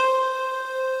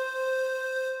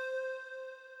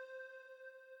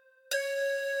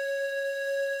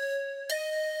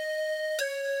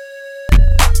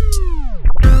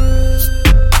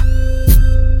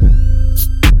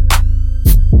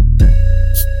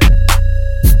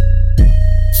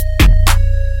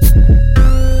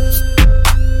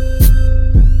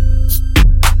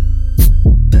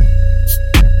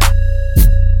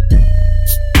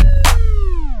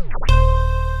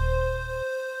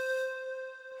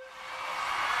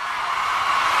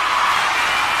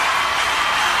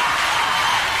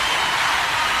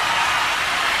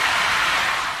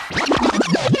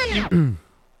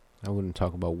I wouldn't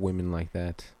talk about women like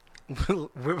that.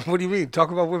 What do you mean?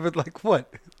 Talk about women like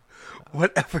what?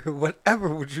 Whatever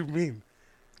would you mean?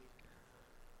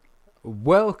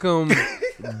 Welcome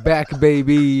back,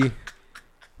 baby.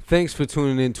 Thanks for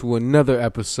tuning in to another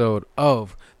episode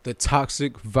of the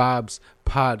Toxic Vibes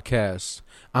Podcast.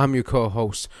 I'm your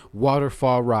co-host,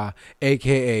 Waterfall Ra,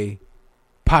 a.k.a.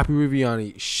 Poppy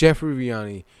Riviani, Chef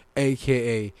Riviani,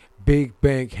 a.k.a. Big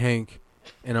Bank Hank,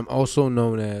 and I'm also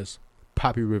known as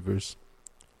Poppy Rivers,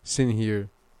 sitting here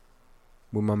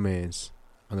with my mans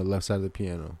on the left side of the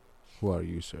piano. Who are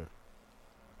you, sir?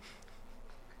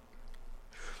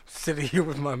 Sitting here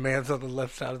with my mans on the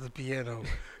left side of the piano,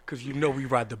 because you know we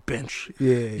ride the bench.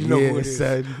 Yeah, you know who it is.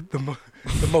 Son.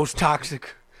 The most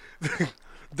toxic. I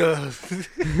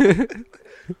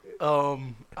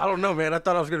don't know, man. I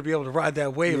thought I was gonna be able to ride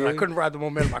that wave, and I couldn't ride the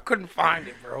momentum. I couldn't find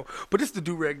it, bro. But it's the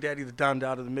do-rag daddy, the Don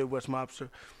Dada, the Midwest mobster.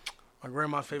 My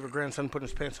grandma's favorite grandson putting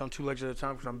his pants on 2 legs at a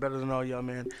time because I'm better than all y'all,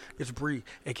 man. It's Bree,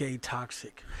 a.k.a.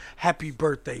 Toxic. Happy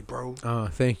birthday, bro.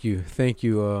 Thank you. Thank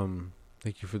you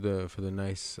for the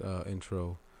nice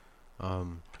intro.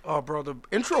 Oh, bro, the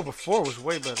intro before was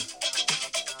way better.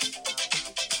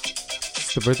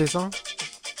 It's the birthday song?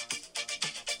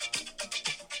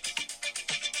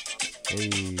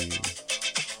 Hey.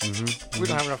 We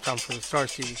don't have enough time for the Star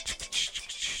TV.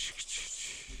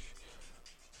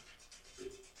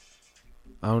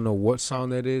 I don't know what song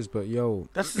that is, but yo,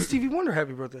 that's the Stevie Wonder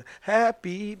 "Happy Birthday."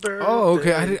 Happy birthday. Oh,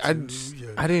 okay. I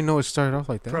didn't know it started off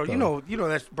like that, bro. Though. You know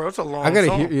that, bro. It's a long. I gotta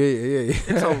song. hear. Yeah.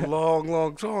 It's a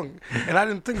long song, and I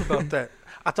didn't think about that.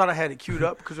 I thought I had it queued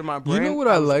up because in my brain, you know what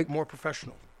I was like? More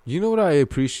professional. You know what I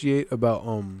appreciate about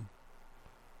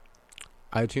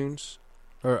iTunes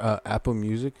or Apple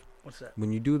Music? What's that?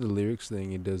 When you do the lyrics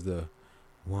thing, it does the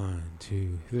 1,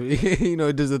 2, 3. You know,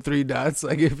 it does the 3 dots.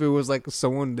 Like if it was like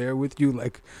someone there with you,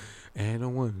 like, and a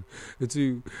 1, a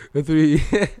 2, a 3.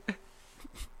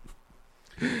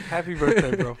 Happy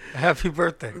birthday, bro. Happy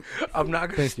birthday. I'm not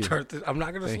gonna Thank start this. I'm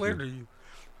not gonna slander you.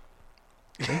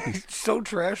 You're so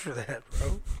trash for that,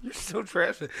 bro. You're so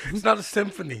trash for that. It's not a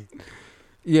symphony.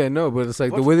 Yeah, no, but it's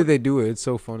like the way that they do it, it's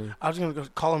so funny. I was going to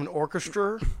call him an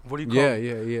orchestra. What do you call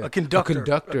him? Yeah. A conductor. A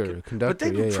conductor. But they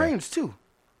do trains, too.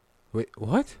 Wait,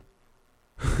 what?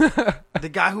 The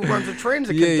guy who runs the train's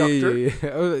a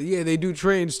conductor. Yeah, they do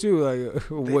trains, too. Like,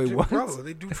 wait, what? Bro,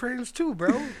 they do trains, too,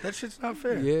 bro. That shit's not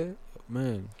fair. Yeah,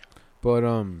 man. But,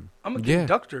 I'm a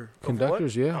conductor.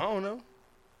 Conductors, yeah. I don't know.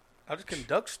 I just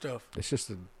conduct stuff. It's just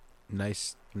a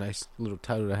nice little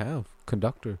title to have,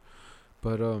 conductor.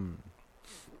 But,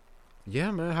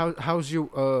 yeah, man. How was your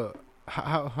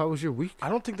week? I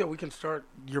don't think that we can start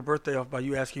your birthday off by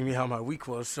you asking me how my week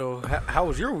was. So how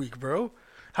was your week, bro?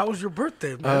 How was your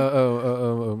birthday,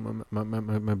 man?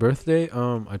 My birthday.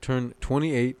 I turned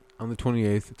 28 on the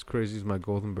 28th. It's crazy. It's my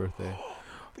golden birthday.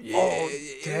 Oh,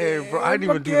 damn, bro! I didn't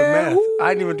even do the math.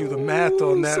 I didn't even do the math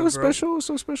on that, bro.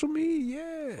 So special, me.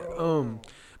 Yeah. Bro,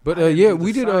 but yeah,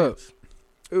 we did.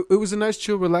 It was a nice,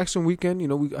 chill, relaxing weekend. You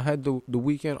know, we had the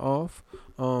weekend off.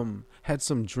 Had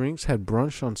some drinks, had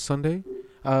brunch on Sunday.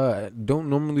 Don't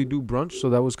normally do brunch,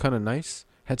 so that was kind of nice.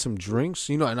 Had some drinks,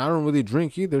 you know, and I don't really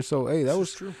drink either. So hey, that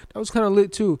was kind of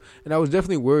lit too. And I was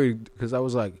definitely worried because I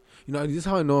was like, you know, this is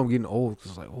how I know I'm getting old.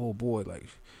 Cause like, oh boy, like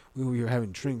we were here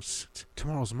having drinks.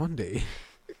 Tomorrow's Monday.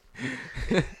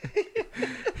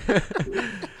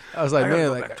 I was like, man,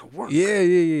 like,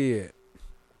 yeah.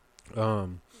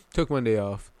 Took Monday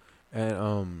off,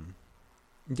 and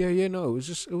no,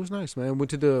 it was nice, man. Went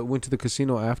to the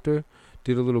casino after,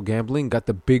 did a little gambling, got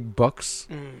the big bucks.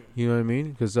 You know what I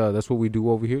mean? Because that's what we do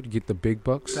over here to get the big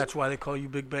bucks. That's why they call you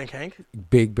Big Bank Hank.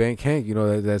 Big Bank Hank, you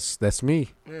know that's me.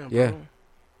 Yeah.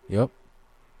 Yep.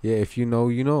 Yeah. If you know,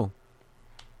 you know.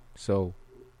 So,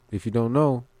 if you don't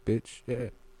know, bitch,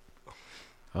 yeah.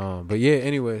 But yeah,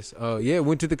 anyways,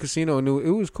 went to the casino and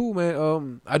it was cool,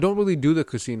 man. I don't really do the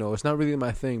casino. It's not really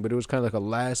my thing, but it was kind of like a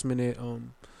last minute,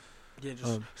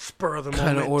 spur of the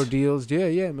kind moment of ordeals.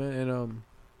 Yeah, man.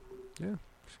 And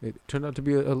it turned out to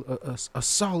be a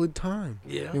solid time.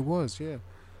 Yeah, it was. Yeah,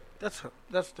 that's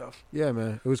tough. Yeah,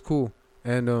 man, it was cool.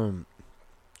 And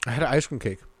I had an ice cream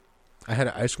cake. I had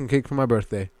an ice cream cake for my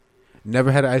birthday.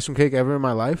 Never had an ice cream cake ever in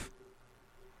my life,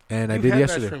 and I did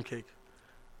yesterday. Ice cream cake.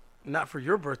 Not for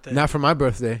your birthday. Not for my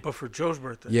birthday. But for Joe's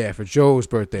birthday. Yeah, for Joe's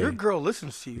birthday. Your girl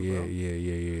listens to you, bro.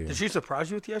 Yeah. Did she surprise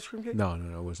you with the ice cream cake? No,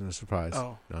 it wasn't a surprise.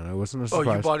 Oh. No, it wasn't a surprise.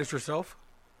 Oh, you bought it yourself?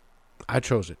 I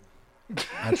chose it.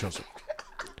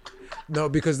 No,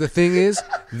 because the thing is,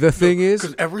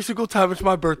 because every single time it's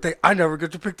my birthday, I never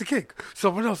get to pick the cake.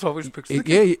 Someone else always picks the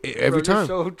cake. Yeah, every time.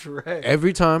 You're so trash.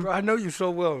 Every time. Bro, I know you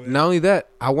so well, man. Not only that,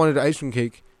 I wanted an ice cream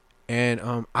cake,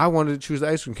 And I wanted to choose the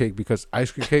ice cream cake because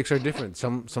ice cream cakes are different.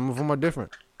 Some of them are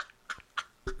different.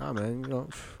 Nah, man, you know.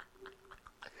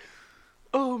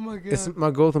 Oh my god! It's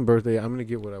my golden birthday. I'm gonna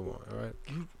get what I want. All right.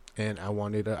 And I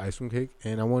wanted an ice cream cake,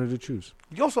 and I wanted to choose.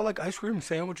 You also like ice cream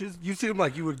sandwiches? You seem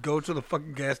like you would go to the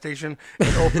fucking gas station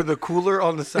and open the cooler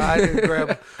on the side and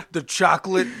grab the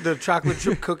chocolate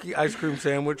chip cookie ice cream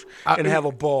sandwich and have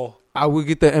a ball. I would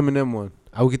get the M&M one.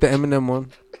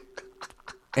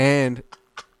 And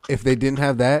if they didn't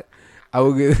have that, I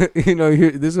would get,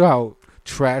 this is how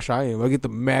trash I am. I get the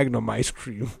Magnum ice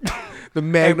cream. The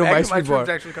Magnum ice cream bar.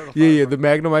 Actually kind of Yeah, the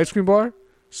Magnum ice cream bar.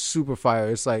 Super fire.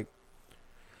 It's like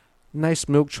nice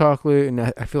milk chocolate, and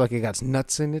I feel like it got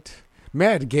nuts in it.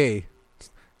 Mad gay.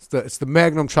 It's the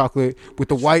Magnum chocolate with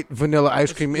the white vanilla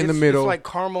ice cream in the middle. It's like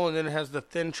caramel, and then it has the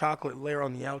thin chocolate layer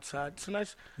on the outside. It's a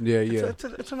nice. Yeah.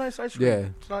 It's a nice ice cream. Yeah.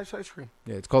 It's a nice ice cream.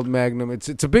 Yeah, it's called Magnum.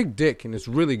 It's a big dick, and it's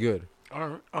really good.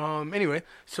 All right. Anyway,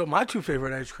 so my two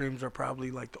favorite ice creams are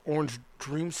probably like the orange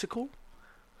dreamsicle.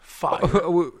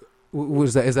 Fire. What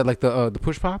is that? Is that like the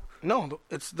push pop? No,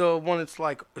 it's the one. It's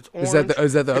like it's orange.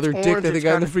 Is that the other dick that they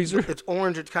got in the freezer? It's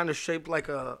orange. It's kind of shaped like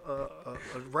a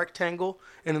rectangle,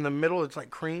 and in the middle it's like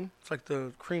cream. It's like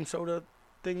the cream soda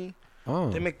thingy.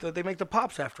 Oh, they make the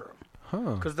pops after them.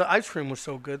 Huh? Because the ice cream was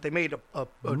so good, they made a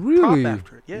really? pop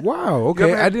after it. Yeah. Wow.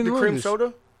 Okay, I didn't know the cream this.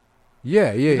 soda.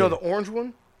 Yeah. You know the orange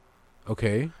one.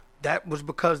 Okay. That was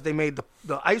because they made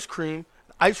the ice cream.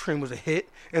 The ice cream was a hit,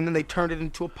 and then they turned it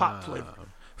into a pop flavor.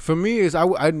 For me, is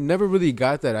I never really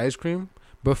got that ice cream,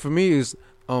 but for me is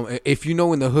if you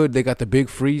know in the hood they got the big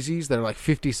freezies that are like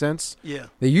 50 cents. Yeah.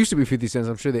 They used to be 50 cents.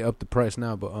 I'm sure they upped the price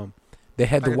now, but they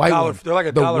had like the white one. They're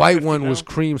like the white one now. was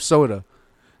cream soda.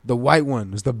 The white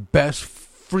one was the best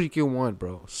freaking one,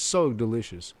 bro. So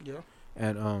delicious. Yeah.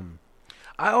 And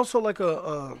I also like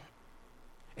a.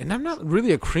 And I'm not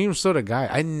really a cream soda guy.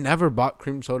 I never bought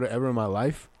cream soda ever in my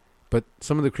life, but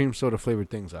some of the cream soda flavored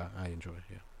things I enjoy.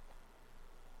 Yeah.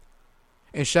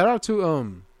 And shout out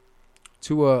to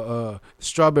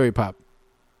strawberry pop.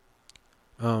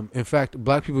 In fact,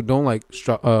 black people don't like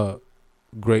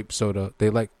grape soda. They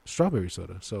like strawberry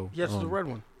soda. So yes, the red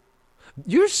one.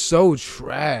 You're so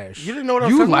trash. You didn't know what I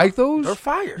was You talking like about? those? They're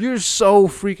fire. You're so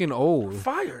freaking old.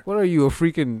 Fire. What are you, a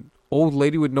freaking old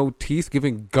lady with no teeth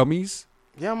giving gummies?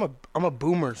 Yeah, I'm a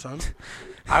boomer, son.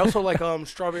 I also like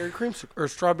strawberry or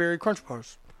strawberry crunch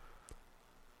bars.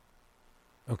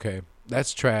 Okay,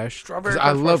 that's trash. Strawberry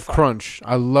I Crunch love bars crunch.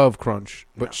 I love crunch,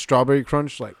 but No. strawberry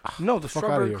crunch, like No, the fuck outta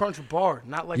strawberry here. crunch bar,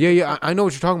 not like I know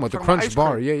what you're talking about. The talking about crunch ice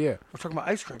bar. cream. Yeah. We're talking about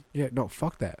ice cream. Yeah, no,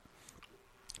 fuck that.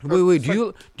 Wait. It's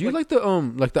Do you like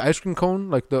the ice cream cone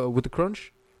with the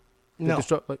crunch? No.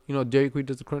 Dairy Queen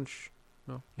does the crunch.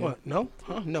 No. Yeah. What? No?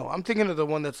 Huh? No. I'm thinking of the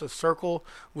one that's a circle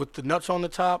with the nuts on the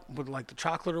top, with like the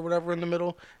chocolate or whatever in the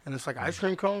middle, and it's like an ice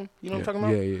cream cone. You know what I'm talking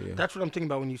about? Yeah. That's what I'm thinking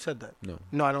about when you said that. No.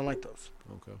 No, I don't like those.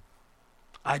 Okay.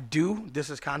 I do. This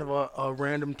is kind of a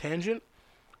random tangent.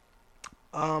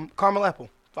 Caramel apple.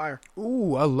 Fire.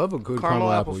 Ooh, I love a good Caramel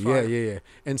caramel apple. apple's Yeah, fire. yeah.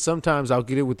 And sometimes I'll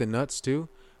get it with the nuts too.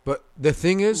 But the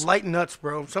thing is, Light nuts,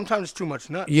 bro. Sometimes it's too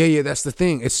much nuts. yeah, that's the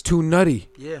thing. It's too nutty.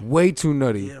 Yeah. Way too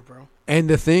nutty. Yeah, bro. And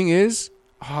the thing is,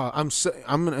 I'm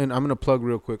gonna plug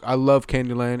real quick. I love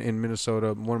Candyland in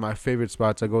Minnesota. One of my favorite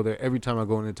spots. I go there every time I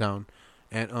go into town.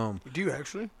 And Do you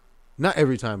actually? not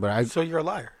every time, but So you're a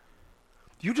liar.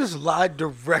 You just lied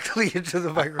directly into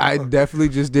the microphone. I definitely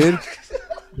just did.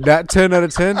 Not 10 out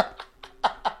of 10.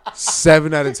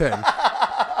 7 out of 10.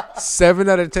 7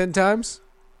 out of 10 times.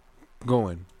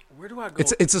 Going. Where do I go?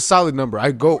 It's a solid number.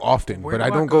 I go often, Where but do I I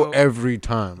don't go go- every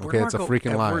time. Where Okay, do I it's a go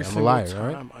freaking lie. every I'm a single liar, all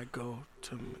right? time I go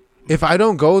to. If I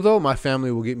don't go though, my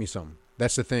family will get me some.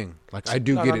 That's the thing. Like I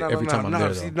do get it every time I'm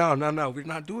there. See, Though. no. We're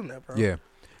not doing that, bro. Yeah,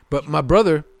 but my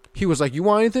brother, he was like, "You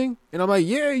want anything?" And I'm like,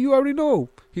 "Yeah, you already know."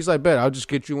 He's like, "Bet, I'll just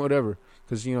get you whatever,"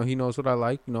 because he knows what I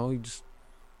like. He just,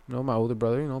 my older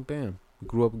brother. Bam,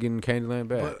 grew up getting Candyland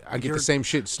bad. But I get your- the same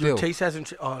shit still. Your taste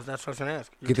hasn't. Oh, that's what I was gonna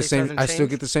ask. Your Get the taste same. hasn't I still changed?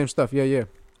 get the same stuff. Yeah.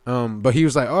 But he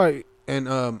was like, "All right," and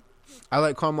I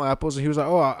like caramel apples, and he was like,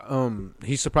 "Oh,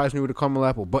 he surprised me with a caramel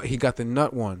apple," but he got the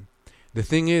nut one. The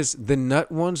thing is, the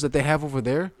nut ones that they have over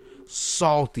there,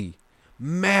 salty,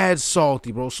 mad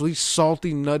salty, bro. So these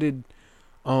salty nutted,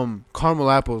 caramel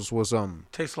apples was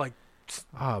Tastes like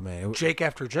oh man, Jake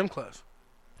after gym class.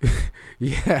 yeah,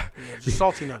 Yeah, just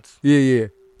salty nuts. yeah,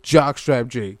 jockstrap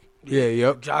Jake, yeah,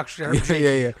 yep, Jockstrap yeah,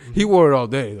 Jake. yeah. He wore it all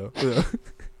day though.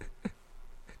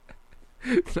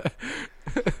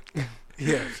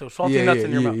 Yeah, so salty nuts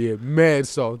in your mouth. Yeah, mad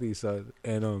salty, son.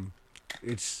 And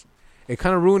it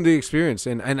kind of ruined the experience.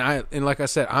 And like I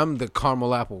said, I'm the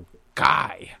caramel apple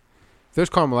guy. If there's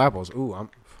caramel apples, ooh,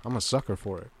 I'm a sucker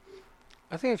for it.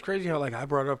 I think it's crazy how like I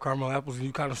brought up caramel apples and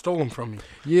you kind of stole them from me.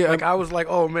 Yeah, Like I was like,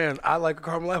 oh man, I like a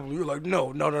caramel apple. You were like, no.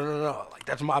 Like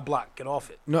that's my block. Get off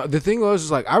it. no. The thing was,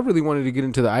 is like I really wanted to get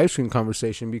into the ice cream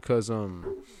conversation because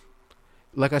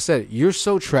like I said, you're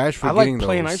so trash for I like getting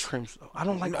plain those. ice creams though. I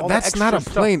don't like all That's the not a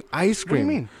extra stuff. plain ice What do you cream.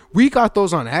 mean? We got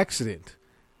those on accident.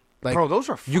 Like, Bro, those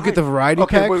are fire. you get the variety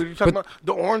okay, pack. wait, you talking but- about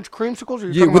the orange creamsicles? Or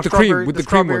you yeah, talking with the about cream, with the cream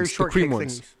strawberry ones, the shortcake cream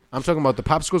ones. thingies? I'm talking about the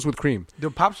popsicles with cream. The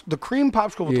cream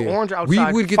popsicle with Yeah. the orange outside.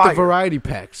 We would get fire. the variety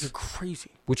They're packs,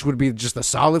 crazy. which would be just a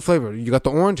solid flavor. You got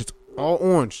the orange; it's all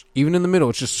orange. Even in the middle,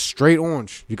 it's just straight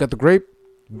orange. You got the grape.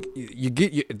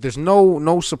 There's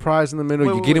no surprise in the middle.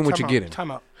 You're getting what you're getting.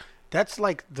 Time out. That's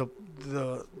like the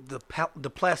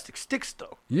plastic sticks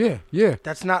though. Yeah.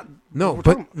 That's not. No, we're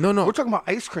but talking, no. We're talking about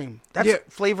ice cream. That's Yeah.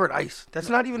 flavored ice. That's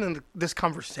not even in this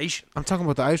conversation. I'm talking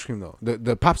about the ice cream though,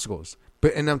 the popsicles.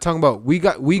 But and I'm talking about we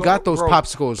got those Bro,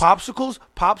 popsicles.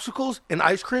 Popsicles, and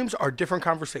ice creams are different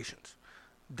conversations.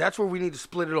 That's where we need to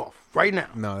split it off right now.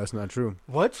 No, that's not true.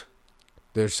 What?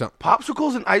 There's some.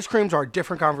 Popsicles and ice creams are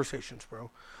different conversations,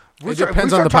 bro. It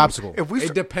depends on the popsicle.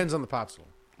 It depends on the popsicle.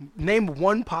 Name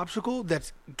one popsicle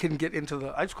that can get into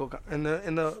the ice cream in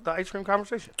the ice cream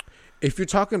conversation. If you're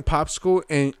talking popsicle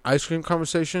and ice cream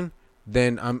conversation,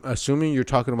 then I'm assuming you're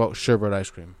talking about sherbet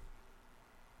ice cream.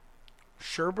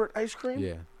 Sherbet ice cream?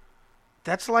 Yeah,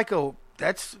 That's like the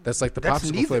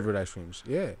popsicle neither. flavored ice creams.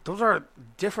 Yeah, Those are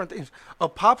different things. A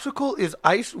popsicle is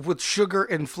ice with sugar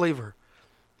and flavor.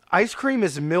 Ice cream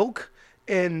is milk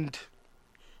and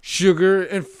sugar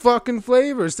and fucking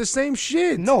flavor. It's the same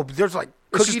shit. no. There's like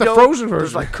It's cookie just the dough. frozen There's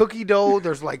version. like cookie dough.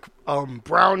 There's like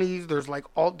brownies.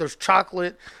 There's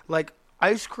chocolate. Like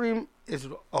ice cream is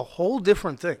a whole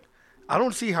different thing. I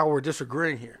don't see how we're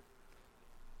disagreeing here.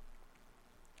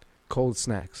 Cold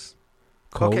snacks.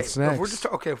 Cold snacks. If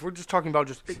we're just talking about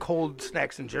just cold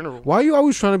snacks in general. Why are you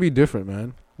always trying to be different,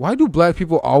 man? Why do black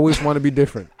people always want to be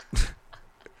different?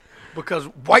 Because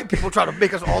white people try to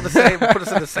make us all the same and put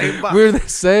us in the same box. We're the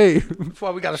same. That's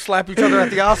why we got to slap each other at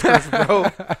the Oscars,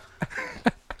 bro.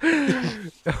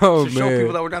 Oh to man. show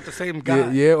people that we're not the same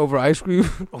guy. Yeah, over ice cream.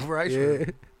 Over ice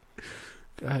cream.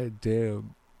 God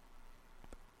damn.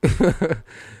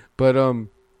 But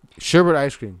sherbet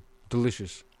ice cream,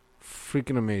 delicious,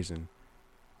 freaking amazing.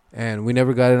 And we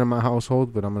never got it in my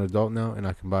household, but I'm an adult now and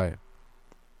I can buy it.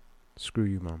 Screw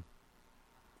you, mom.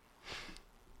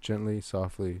 Gently,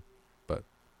 softly, but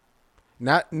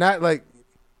not like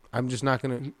I'm just not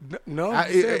gonna. No, I-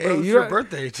 you said, bro, hey, it's you your know-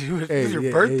 birthday, too. This Hey, is your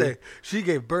yeah, birthday. hey. She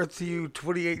gave birth to you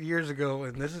 28 years ago,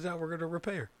 and this is how we're going to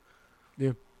repay her. Yeah.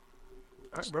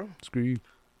 All right, bro. Screw you.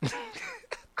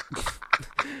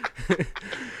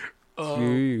 Um,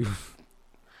 Screw you.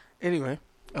 Anyway,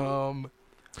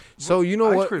 So you know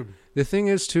ice what? cream. The thing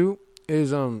is too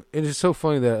is it is so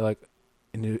funny that like,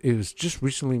 and it was just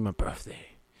recently my birthday,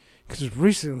 because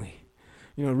recently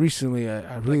I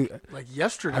really Like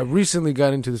yesterday. I recently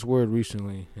got into this word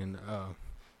recently, and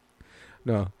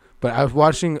no, but I was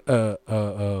watching a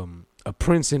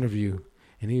Prince interview,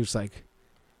 and he was like,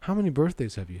 "How many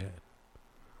birthdays have you had?"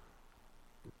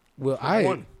 Well,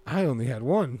 One. I only had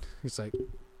one. He's like,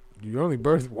 "You only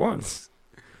birthed once,"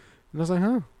 and I was like,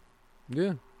 "Huh,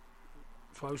 yeah."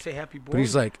 That's why we say happy born. But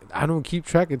he's like, "I don't keep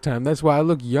track of time. That's why I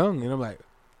look young," and I'm like,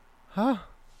 "Huh,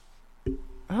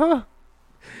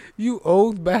 you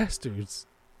old bastards."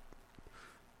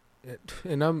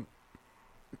 And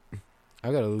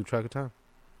I gotta lose track of time.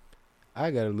 At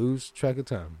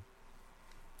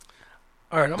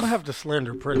All right, I'm going to have to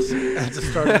slander Prince at the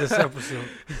start of this episode.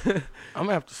 I'm going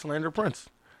to have to slander Prince.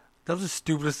 That was the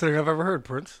stupidest thing I've ever heard,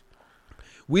 Prince.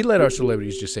 We let our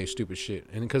celebrities just say stupid shit,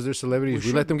 and because they're celebrities,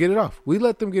 we let them get it off.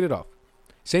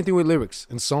 Same thing with lyrics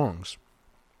and songs.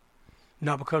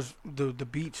 No, because the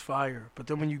beat's fire. But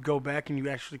then when you go back and you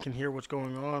actually can hear what's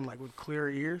going on, like with clear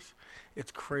ears,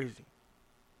 it's crazy.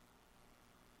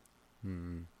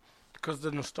 Because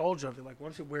the nostalgia of it, like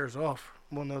once it wears off,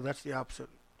 well, no, that's the opposite.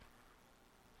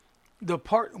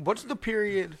 What's the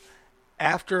period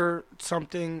after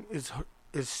something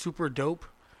is super dope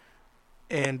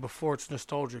and before it's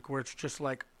nostalgic, where it's just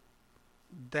like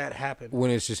that happened?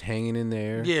 When it's just hanging in the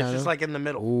air. Yeah, it's kinda? just like in the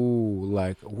middle. Ooh,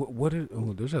 like what is?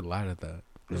 Oh, there's a lot of that.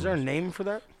 Is there a name for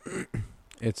that?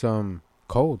 It's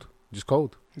cold, just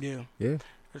cold. Yeah. Yeah,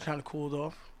 It kind of cooled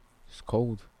off. it's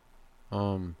cold.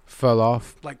 Fell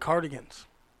off. Like cardigans.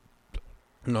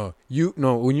 No,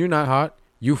 when you're not hot,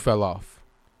 you fell off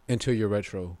until you're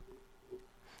retro.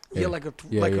 Yeah, Yeah. like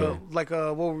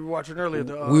Yeah. what we were watching earlier.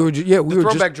 The, we were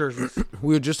throwback jerseys.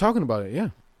 we were just talking about it. Yeah,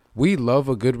 we love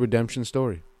a good redemption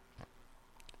story.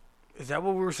 Is that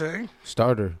what we were saying?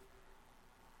 Starter.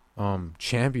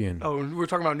 Champion. Oh, we were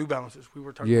talking about New Balances. We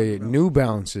were talking. Yeah, New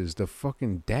Balances, the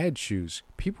fucking dad shoes.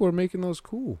 People are making those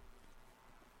cool.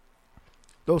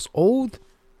 Those old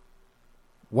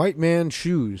white man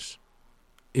shoes.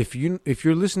 If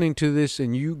you're listening to this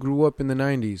and you grew up in the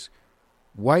 90s,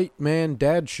 white man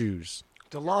dad shoes.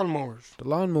 The lawnmowers. The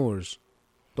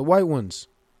white ones.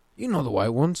 You know the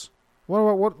white ones. What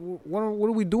are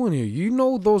we doing here? You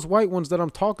know those white ones that I'm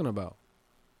talking about.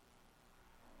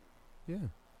 Yeah.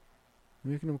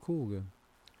 Making them cool again.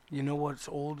 You know what's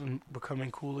old and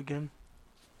becoming cool again?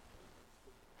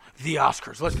 The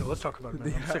Oscars. Let's go. Let's talk about it,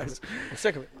 man. I'm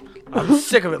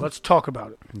sick of it. Let's talk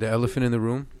about it. The elephant in the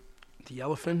room? The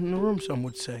elephant in the room, some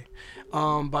would say.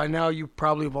 By now, you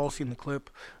probably have all seen the clip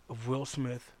of Will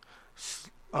Smith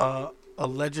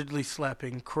allegedly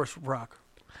slapping Chris Rock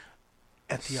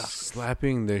at the Oscars.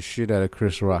 Slapping the shit out of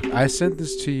Chris Rock. I sent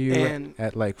this to you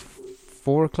at like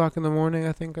 4 o'clock in the morning,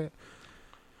 I think.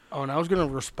 And I was going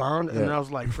to respond, and then I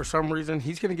was like, for some reason,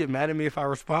 he's going to get mad at me if I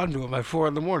respond to him at 4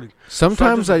 in the morning.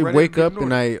 Sometimes I wake up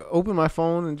and I open my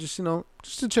phone and just to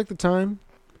check the time.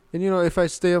 And, if I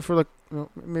stay up for like,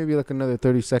 maybe like another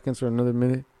 30 seconds or another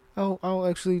minute, I'll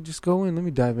actually just go in. Let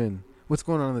me dive in. What's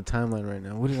going on in the timeline right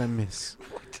now? What did I miss?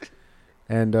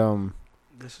 And,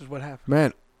 this is what happened.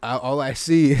 Man, all I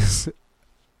see is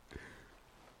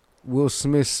Will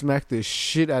Smith smacked the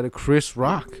shit out of Chris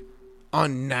Rock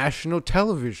on national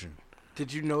television.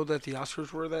 Did you know that the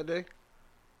Oscars were that day?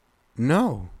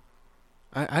 No.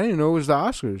 I didn't know it was the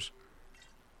Oscars.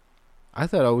 I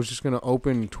thought I was just going to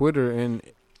open Twitter and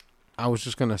I was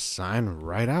just going to sign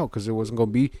right out because there wasn't going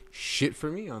to be shit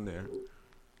for me on there.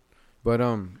 But,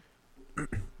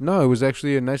 no, it was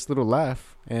actually a nice little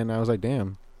laugh. And I was like,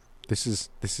 damn, this is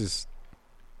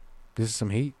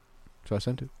some heat. So I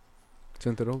sent it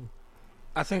over.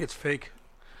 I think it's fake.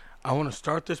 I want to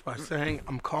start this by saying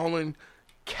I'm calling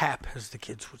cap, as the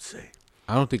kids would say.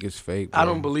 I don't think it's fake, bro. I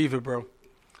don't believe it, bro.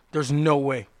 There's no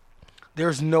way.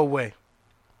 There's no way.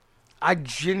 I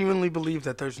genuinely believe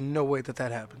that there's no way that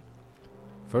happened.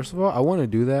 First of all, I want to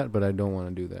do that, but I don't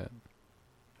want to do that.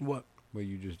 What? What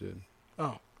you just did.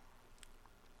 Oh.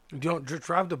 You don't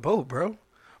drive the boat, bro.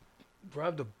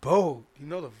 Drive the boat. You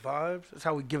know the vibes. That's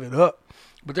how we give it up.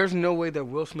 But there's no way that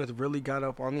Will Smith really got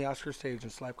up on the Oscar stage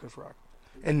and slapped Chris Rock.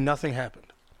 And nothing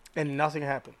happened. It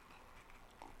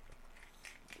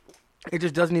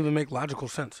just doesn't even make logical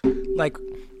sense. Like,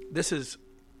 this is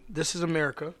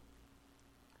America.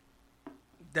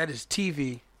 That is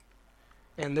TV.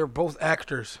 And they're both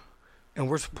actors. And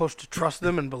we're supposed to trust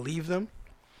them and believe them.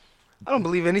 I don't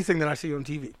believe anything that I see on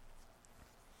TV.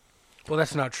 Well,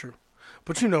 that's not true.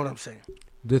 But you know what I'm saying.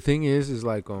 The thing is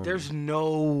like... there's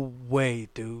no way,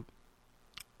 dude.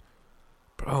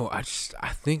 Bro, I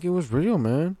think it was real,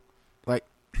 man. Like,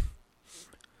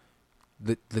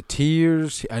 the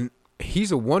tears... And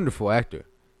he's a wonderful actor.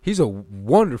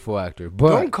 But...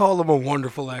 Don't call him a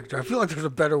wonderful actor. I feel like there's a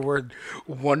better word.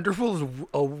 Wonderful is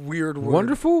a weird word.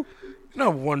 Wonderful?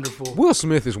 Not wonderful. Will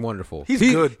Smith is wonderful. He's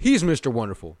good. He's Mr.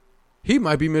 Wonderful. He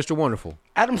might be Mr. Wonderful.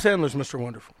 Adam Sandler's Mr.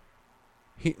 Wonderful.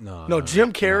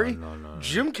 Jim Carrey. No.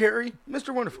 Jim Carrey,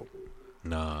 Mr. Wonderful.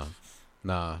 Nah.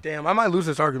 Damn, I might lose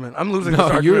this argument. I'm losing this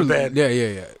argument bad.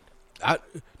 Yeah.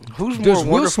 Who's more does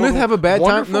Will Smith have a bad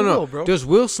time? No. Bro. Does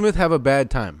Will Smith have a bad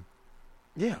time?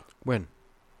 Yeah. When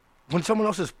someone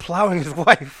else is plowing his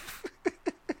wife.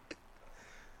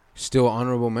 Still an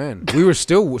honorable man. We were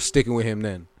still sticking with him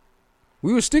then.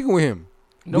 We were sticking with him.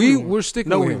 No, we were sticking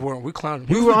with him. No, we weren't. We clowned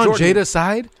him. We were on Jada's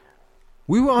side?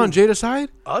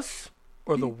 Us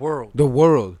or the world? The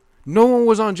world. No one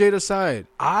was on Jada's side.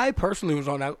 I personally was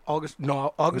on August.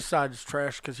 No, August's side is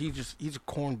trash because he's a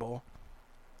cornball.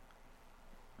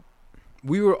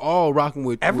 We were all rocking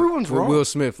with wrong. Will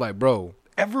Smith. Like, bro.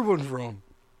 Everyone's wrong.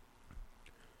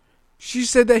 She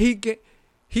said that he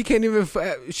can't even...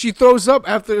 She throws up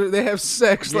after they have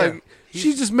sex. Yeah, like,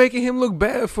 she's just making him look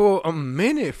bad for a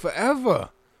minute, forever.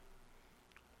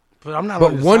 But I'm not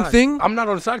on his side. I'm not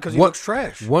on his side because he looks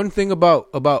trash. One thing about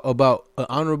an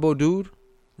honorable dude,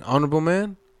 an honorable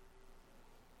man,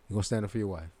 you're going to stand up for your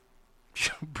wife.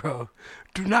 Bro,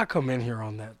 do not come in here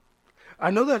on that.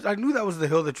 I knew that was the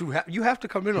hill that you have to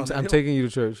come in on that hill. I'm taking you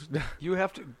to church. You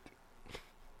have to.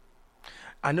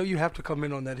 I know you have to come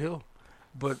in on that hill.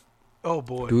 But, oh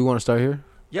boy. Do we want to start here?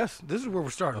 Yes, this is where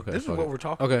we're starting. Okay, this is what we're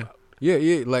talking about.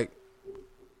 Yeah, like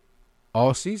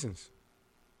all seasons.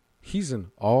 He's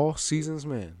an all seasons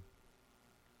man.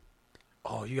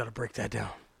 Oh, you got to break that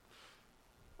down.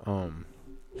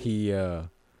 He's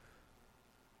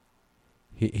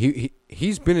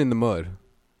been in the mud.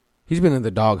 He's been in the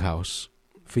doghouse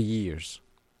for years.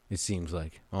 It seems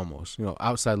like almost,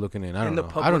 outside looking in. I don't know.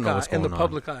 I don't know what's going on. In the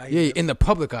public eye. Yeah, in the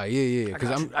public eye. Yeah.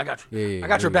 I got you. Yeah, I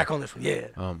got your back on this one.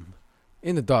 Yeah.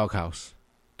 In the doghouse,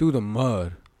 through the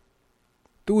mud.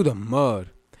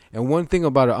 And one thing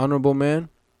about an honorable man,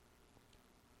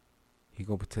 he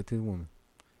gonna protect his woman.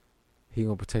 He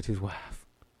gonna protect his wife.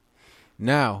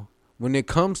 Now, when it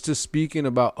comes to speaking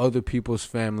about other people's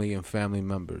family and family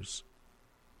members,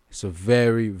 it's a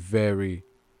very, very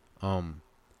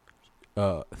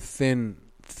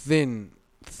thin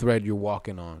thread you're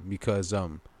walking on, because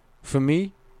for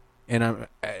me, and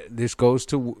this goes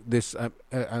to this,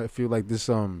 I feel like this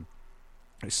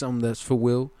it's something that's for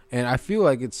Will, and I feel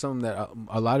like it's something that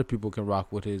a lot of people can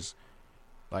rock with. Is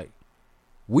like,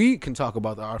 we can talk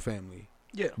about our family,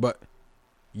 but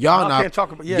y'all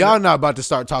not about to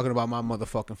start talking about my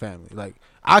motherfucking family. Like,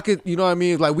 I could, you know what I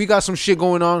mean? Like, we got some shit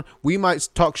going on. We might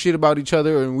talk shit about each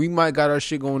other, and we might got our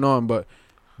shit going on. But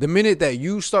the minute that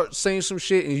you start saying some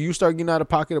shit and you start getting out of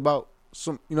pocket about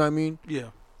some, you know what I mean? Yeah.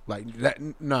 Like that.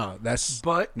 That's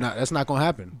not gonna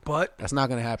happen. But that's not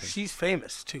gonna happen. She's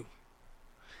famous too.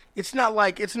 It's not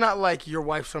like your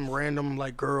wife, some random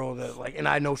like girl that like, and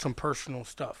I know some personal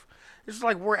stuff. It's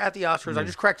like we're at the Oscars. I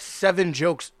just cracked 7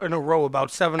 jokes in a row about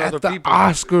 7 other people.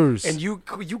 Oscars. And you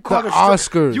called her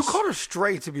Oscars. You called her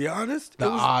straight, to be honest.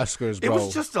 Oscars, bro. It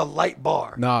was just a light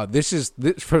bar. Nah, this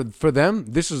for them.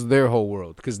 This is their whole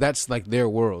world, because that's like their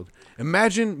world.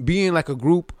 Imagine being like a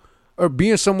group or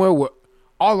being somewhere where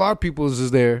all our peoples is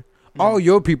there, all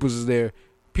your peoples is there.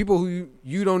 People who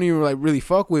you don't even like really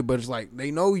fuck with, but it's like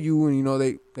they know you,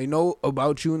 and they know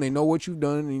about you, and they know what you've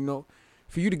done, and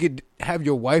for you to have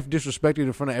your wife disrespected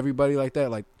in front of everybody like that,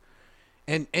 like,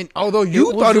 and although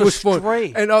you thought it was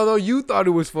funny, and although you thought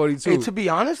it was funny too. Hey, to be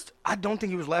honest, I don't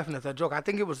think he was laughing at that joke. I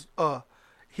think it was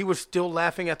he was still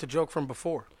laughing at the joke from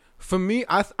before. For me,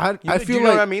 I feel you know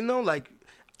like, what I mean though, like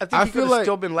I think he could have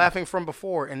still been laughing from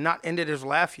before and not ended his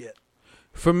laugh yet.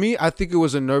 For me, I think it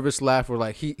was a nervous laugh where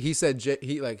like he said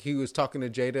he was talking to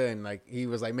Jada, and like he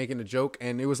was like making a joke,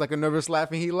 and it was like a nervous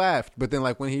laugh, and he laughed. But then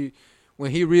like when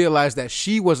he realized that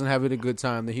she wasn't having a good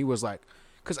time, then he was like,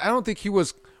 because I don't think he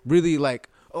was really like,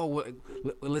 oh,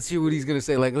 let's hear what he's gonna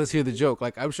say. Like, let's hear the joke.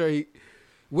 Like, I'm sure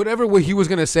whatever he was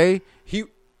gonna say,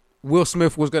 Will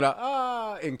Smith was gonna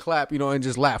and clap, and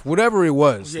just laugh. Whatever it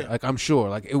was, like I'm sure,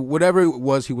 like whatever it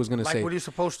was he was gonna say. What are you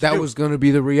supposed to do? That was gonna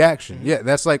be the reaction. Mm-hmm. Yeah,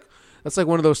 that's like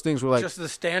one of those things where like just the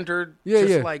standard,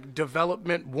 like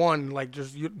development one, like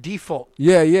just default.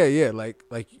 Yeah.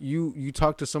 Like you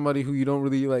talk to somebody who you don't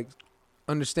really like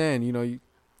understand, you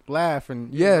laugh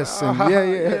and yes and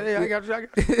yeah. I got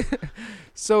you.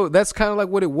 So that's kind of like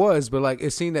what it was, but like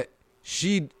it seemed that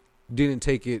she didn't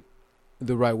take it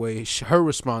the right way. Her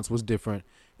response was different,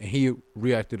 and he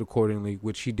reacted accordingly,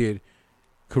 which he did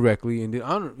correctly and did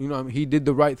honor. He did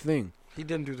the right thing. He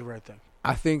didn't do the right thing.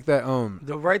 I think that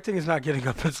the right thing is not getting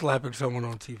up and slapping someone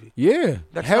on TV. Yeah,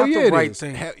 that's not the right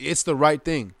thing. It's the right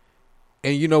thing,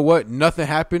 and you know what? Nothing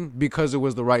happened because it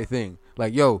was the right thing.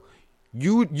 Like, yo,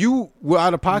 you were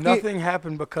out of pocket. Nothing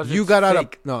happened because you got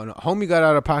fake. No, homie got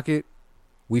out of pocket.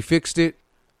 We fixed it.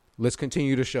 Let's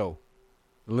continue the show.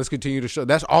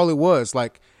 That's all it was.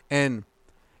 Like, and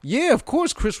yeah, of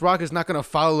course, Chris Rock is not gonna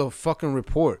follow a fucking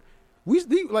report. We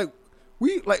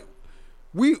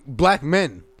black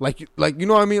men, like you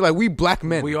know what I mean? Like, we black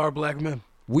men. We are black men.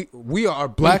 We are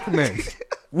black men.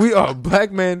 We are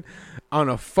black men on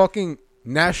a fucking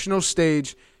national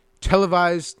stage,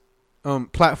 televised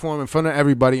platform in front of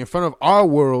everybody, in front of our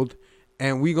world,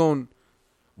 and we gonna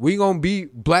be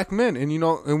black men, and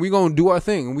and we gonna do our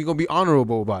thing, and we gonna be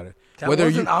honorable about it. That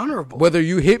wasn't honorable. Whether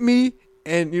you hit me,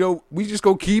 and we just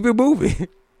go keep it moving.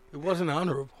 It wasn't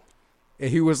honorable. And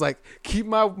he was like, keep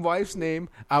my wife's name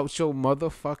out your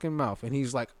motherfucking mouth. And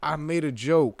he's like, I made a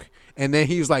joke. And then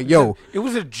he's like, yo. It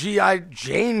was a G.I.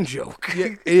 Jane joke.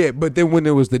 Yeah, but then when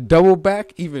there was the double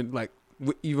back, even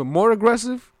more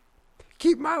aggressive,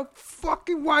 keep my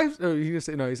fucking wife's. He didn't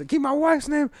say no. He said, keep my wife's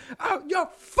name out your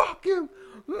fucking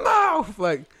mouth.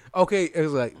 Like, okay, it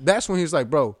was like, that's when he's like,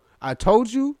 bro, I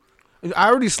told you. I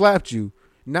already slapped you.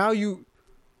 Now you,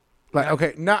 like,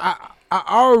 okay, now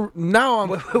now I'm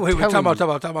wait, time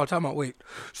out. Wait,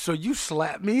 so you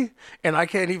slapped me and I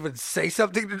can't even say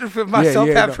something to defend myself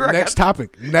after? No, next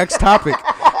topic.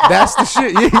 That's the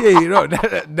shit.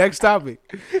 Yeah. Next topic.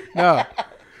 No,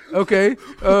 okay.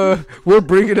 We're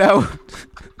bringing out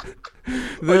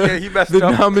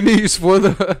the nominees for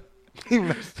the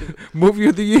movie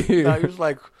of the year. No, he was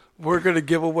like, we're gonna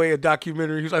give away a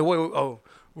documentary. He's like, wait,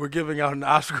 we're giving out an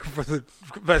Oscar for the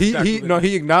best documentary.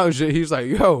 He acknowledged it. He's like,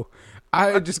 yo.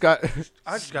 I just got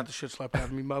the shit slapped out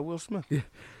of me by Will Smith. Yeah.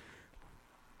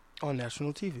 on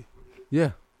national TV.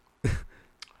 Yeah.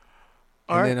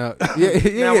 All right. Then,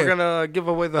 yeah. Now we're gonna give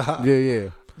away the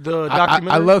the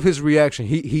documentary. I love his reaction.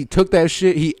 He took that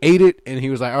shit, he ate it, and he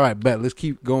was like, "All right, bet, let's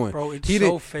keep going." Bro, it's he so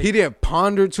didn't, fake. He didn't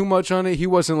ponder too much on it. He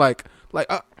wasn't like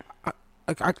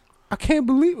I can't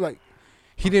believe like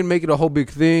he didn't make it a whole big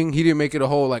thing. He didn't make it a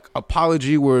whole like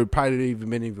apology where it probably even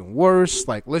been even worse.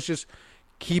 Like let's just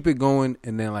keep it going,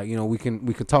 and then like we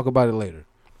can talk about it later.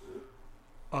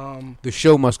 The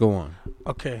show must go on.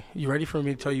 Okay, you ready for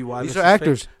me to tell you why These this are is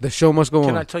actors. fake? The show must go on.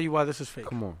 Can I tell you why this is fake?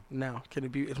 Come on. Now, can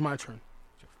it be? It's my turn.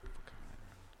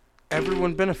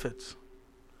 Everyone benefits.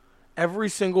 Every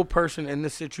single person in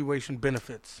this situation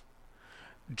benefits.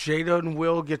 Jada and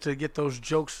Will get to get those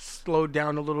jokes slowed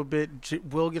down a little bit.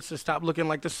 Will gets to stop looking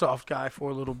like the soft guy for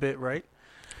a little bit, right?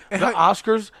 The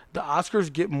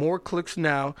Oscars get more clicks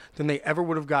now than they ever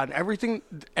would have gotten.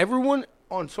 Everyone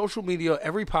on social media,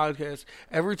 every podcast,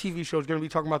 every TV show is going to be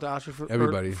talking about the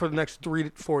Oscars for the next 3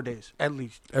 to 4 days at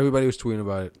least. Everybody was tweeting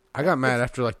about it. I got mad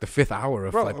after like the 5th hour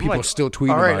of Bro, people still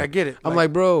tweeting about it. All right, I get it. I'm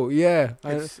like, bro, yeah.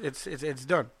 It's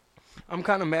done. I'm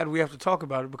kind of mad we have to talk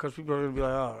about it because people are going to be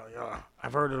like, oh, yeah,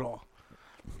 I've heard it all.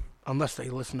 Unless they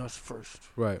listen to us first.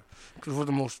 Right. Because we're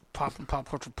the most pop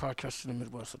culture podcast in the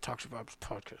Midwest, the Toxic Vibes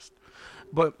podcast.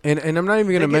 But and I'm not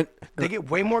even going to they get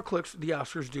way more clicks, the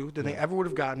Oscars do, than they ever would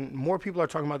have gotten. More people are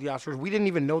talking about the Oscars. We didn't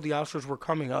even know the Oscars were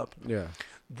coming up. Yeah.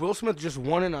 Will Smith just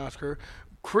won an Oscar.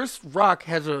 Chris Rock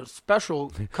has a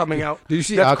special coming out. Did you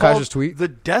see Akash's tweet? The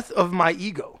Death of My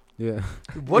Ego. Yeah.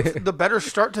 What's the better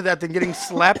start to that than getting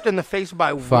slapped in the face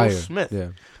by Fire. Will Smith? Yeah.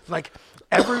 Like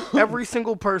every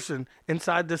single person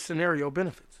inside this scenario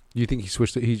benefits. You think he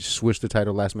switched the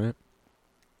title last minute?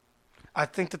 I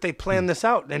think that they planned this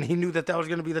out, and he knew that was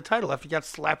going to be the title after he got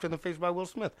slapped in the face by Will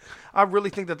Smith. I really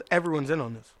think that everyone's in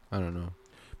on this. I don't know.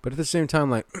 But at the same time,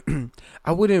 like,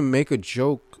 I wouldn't make a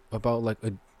joke about, like,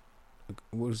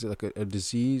 what is it, like a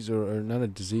disease or not a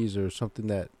disease or something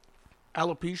that...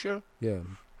 Alopecia? Yeah.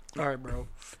 All right, bro.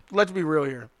 Let's be real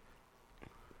here.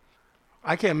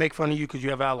 I can't make fun of you because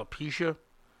you have alopecia.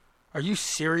 Are you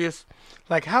serious?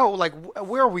 Like, how, like,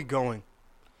 where are we going?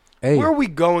 Hey, where are we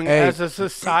going as a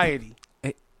society?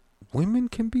 Women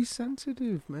can be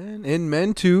sensitive, man, and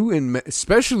men too, and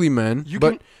especially men.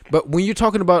 But when you're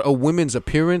talking about a woman's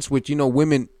appearance, which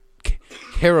women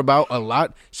care about a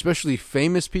lot, especially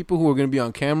famous people who are going to be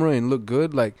on camera and look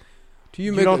good, like, do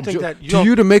you make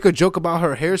to make a joke about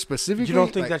her hair specifically? You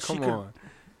don't think like, that she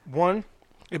could?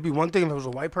 It'd be one thing if it was a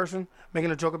white person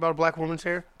making a joke about a black woman's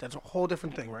hair. That's a whole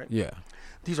different thing, right? Yeah.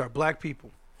 These are black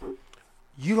people.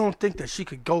 You don't think that she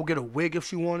could go get a wig if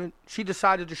she wanted? She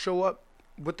decided to show up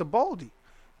with the baldy.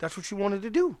 That's what she wanted to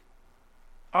do.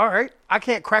 All right. I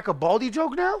can't crack a baldy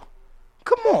joke now?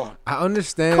 Come on. I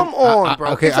understand. Come on,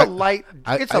 bro. Okay, it's a light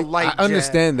I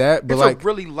understand that, but it's like a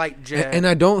really light jab. And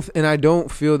I don't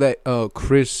feel that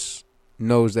Chris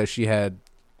knows that she had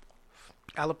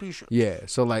alopecia. Yeah.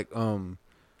 So like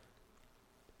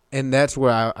and that's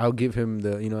where I'll give him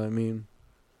the, you know what I mean?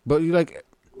 But you like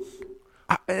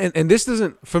and this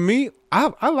doesn't, for me,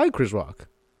 I like Chris Rock.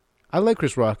 I like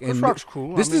Chris Rock. Chris Rock's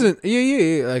cool. This doesn't,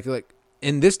 yeah. Like,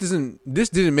 and this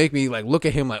didn't make me like look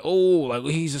at him like, oh, like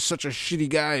he's such a shitty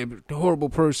guy, a horrible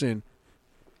person.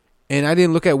 And I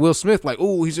didn't look at Will Smith like,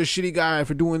 oh, he's a shitty guy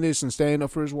for doing this and standing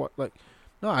up for his wife. Like,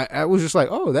 no, I was just like,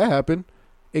 oh, that happened.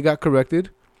 It got corrected.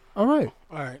 All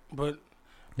right. But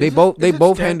they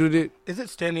both handled it. Is it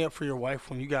standing up for your wife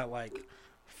when you got like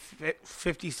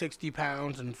 50, 60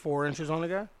 pounds and 4 inches on the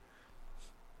guy?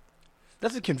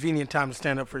 That's a convenient time to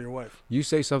stand up for your wife. You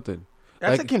say something.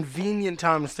 That's like, a convenient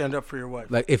time to stand up for your wife.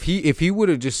 Like if he would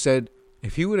have just said,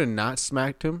 if he would have not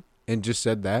smacked him and just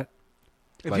said that,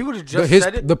 if he would have just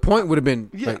said it, the point would have been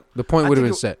the point would have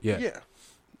been set. Yeah.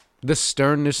 The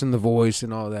sternness in the voice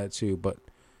and all that too, but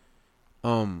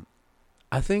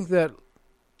I think that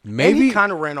maybe and he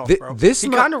kind of ran off, bro. He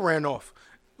kind of ran off.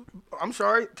 I'm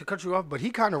sorry to cut you off, but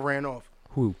he kind of ran off.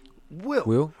 Who?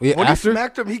 Will. Yeah, when he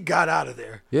smacked him, he got out of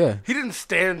there. Yeah. He didn't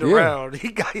stand around.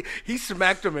 He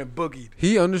smacked him and boogied.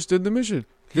 He understood the mission.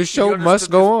 This show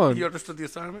must go on. He understood the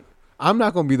assignment? I'm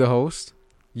not going to be the host.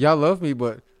 Y'all love me,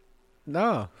 but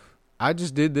no. I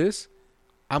just did this.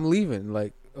 I'm leaving.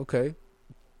 Like, okay.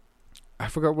 I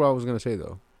forgot what I was going to say,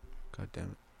 though. God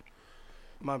damn it.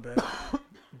 My bad.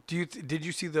 Did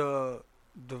you see the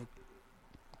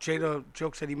Jada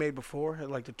jokes that he made before at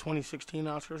like the 2016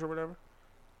 Oscars or whatever?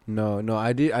 No,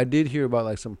 I did hear about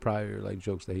like some prior like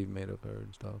jokes that he made of her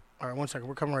and stuff. All right, 1 second.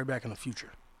 We're coming right back in the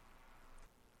future.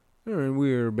 All right,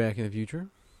 we're back in the future.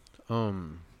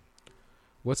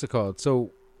 What's it called?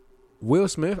 So, Will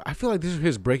Smith, I feel like this is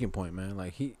his breaking point, man.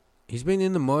 Like he's been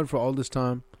in the mud for all this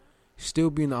time. still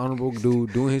being an honorable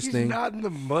dude, doing his He's thing. not in the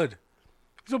mud.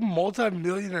 He's a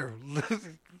multi-millionaire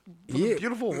with a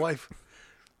beautiful wife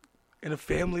and a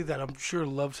family that I'm sure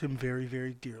loves him very,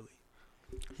 very dearly.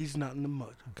 He's not in the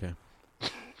mud. Okay.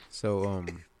 So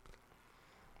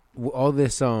all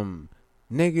this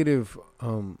negative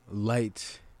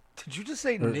light. Did you just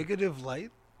say negative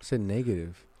light? I said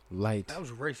negative light. That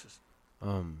was racist. You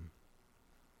know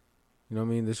what I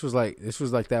mean? This was like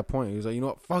that point. He was like, you know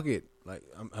what? Fuck it. Like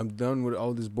I'm done with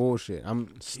all this bullshit.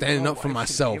 I'm standing up for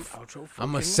myself.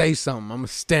 I'm gonna say something. I'm gonna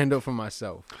stand up for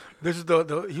myself. This is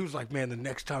he was like, man, the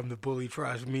next time the bully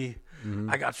tries me,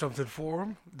 I got something for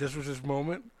him. This was his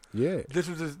moment. Yeah. This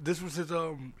was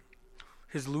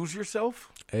his lose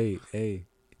yourself. Hey.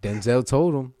 Denzel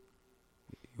told him.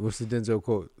 What's the Denzel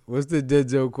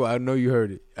quote? I know you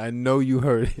heard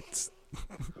it.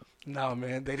 Nah,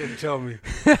 man, they didn't tell me.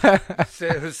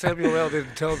 Samuel L.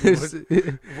 didn't tell me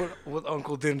what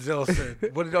Uncle Denzel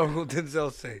said. What did Uncle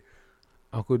Denzel say?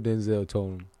 Uncle Denzel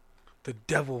told him, the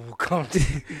devil will come to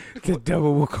you. The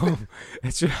devil will come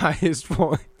at your highest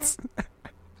points.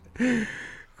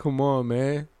 Come on,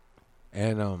 man.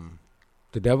 And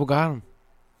the devil got him.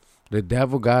 The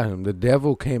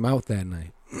devil came out that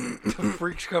night. The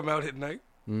freaks come out at night?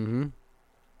 Mm-hmm.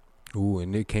 Ooh,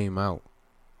 and it came out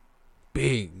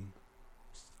big,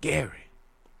 scary.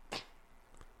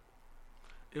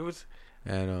 It was.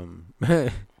 And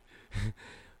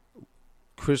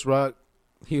Chris Rock,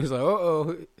 he was like,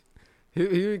 uh-oh.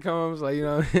 Here he comes, like, you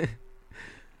know.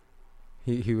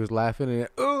 he was laughing and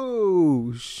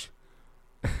oh,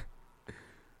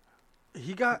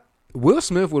 he got. Will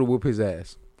Smith would have whooped his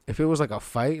ass if it was like a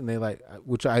fight, and they like,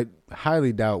 which I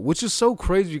highly doubt. Which is so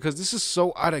crazy because this is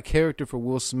so out of character for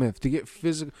Will Smith to get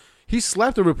physical. He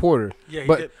slapped a reporter. Yeah, he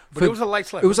did. But it was a light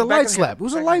slap. It was a light slap. It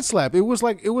was a light slap. It was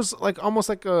like almost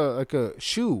like a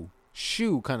shoe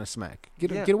kind of smack.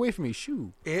 Get away from me,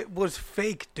 shoe. It was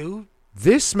fake, dude.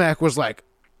 This smack was like,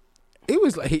 it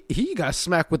was like he got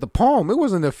smacked with the palm. It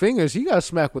wasn't the fingers. He got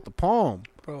smacked with the palm.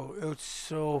 Bro, it was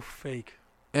so fake.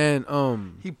 And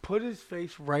he put his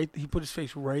face right. He put his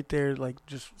face right there, like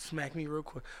just smack me real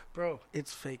quick, bro.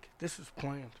 It's fake. This is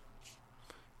planned.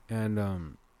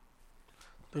 And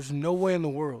there's no way in the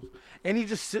world. And he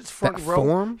just sits front row.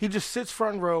 Form? He just sits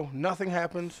front row. Nothing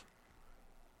happens.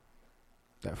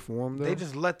 That form, though. They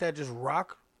just let that just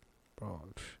rock.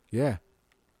 Bro, yeah.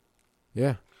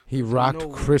 He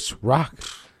rocked Chris Rock.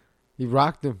 He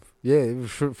rocked him. Yeah, it was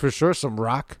for sure some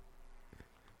rock.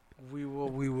 We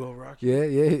will rock you.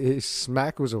 Yeah. His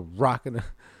smack was a rock in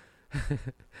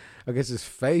against his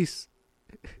face.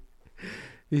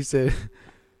 He said,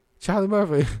 Charlie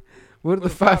Murphy, what did the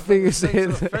five fingers say to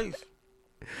the face?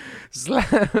 Slap.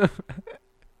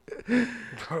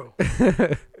 Bro.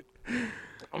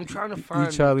 I'm trying to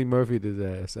find. He Charlie Murphy did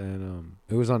his ass. And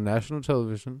it was on national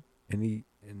television. And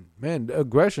man, the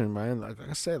aggression, man. Like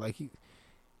I said, like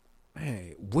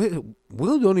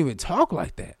Will don't even talk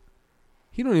like that.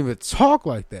 He don't even talk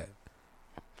like that.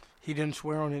 He didn't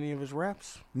swear on any of his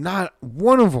raps? Not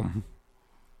one of them.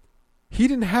 He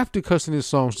didn't have to cuss in his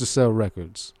songs to sell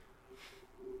records.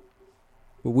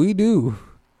 But we do.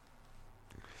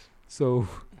 So.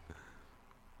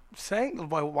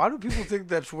 Why do people think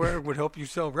that swearing would help you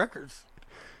sell records?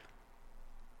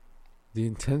 The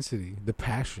intensity, the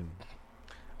passion.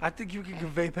 I think you can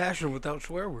convey passion without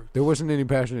swear words. There wasn't any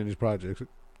passion in this project.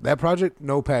 That project,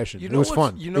 no passion. It was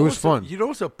fun. It was fun. You know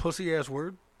what's a pussy ass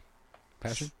word?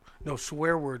 Passion? No,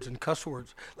 swear words and cuss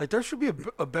words. Like there should be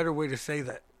a better way to say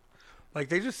that. Like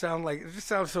they just sound like it just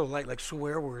sounds so light, like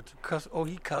swear words. Cuss. Oh,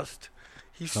 he cussed.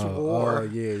 He swore. Oh,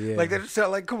 yeah. Like they just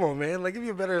sound like, come on, man. Like give me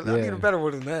a better. I need a better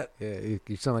word than that. Yeah,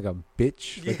 you sound like a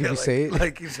bitch. Like yeah, if you say it.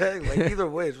 Like exactly. Like either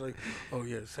way, it's like, oh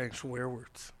yeah, saying swear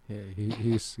words. Yeah,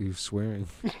 he was swearing.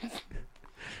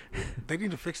 They need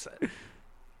to fix that.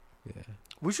 Yeah.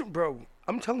 We should, bro.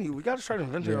 I'm telling you, we got to start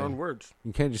inventing our own words.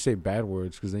 You can't just say bad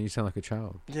words because then you sound like a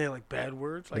child. Yeah, like bad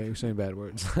words. Like you're saying bad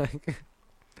words.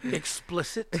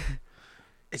 Explicit.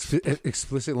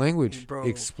 Explicit language. Bro.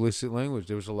 Explicit language.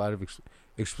 There was a lot of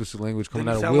explicit language coming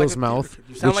out of of Will's like mouth.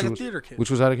 You sound like a theater kid. Which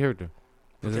was out of character.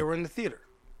 But they were in the theater.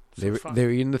 So they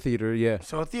were in the theater, yeah.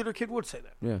 So a theater kid would say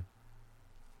that. Yeah.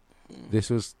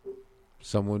 This was,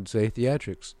 some would say,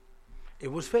 theatrics.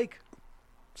 It was fake.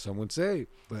 Some would say,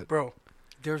 but... Bro,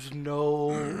 there's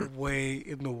no way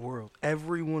in the world.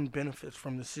 Everyone benefits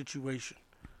from the situation.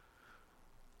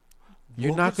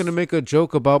 You're not going to make a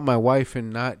joke about my wife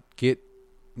and not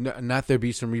there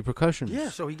be some repercussions. Yeah,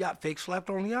 so he got fake slapped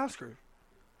on the Oscar.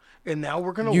 And now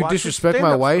we're going to watch. You disrespect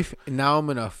my wife, and now I'm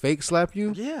going to fake slap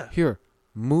you? Yeah. Here,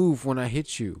 move when I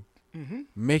hit you. Mm-hmm.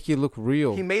 Make it look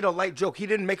real. He made a light joke. He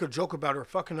didn't make a joke about her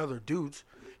fucking other dudes.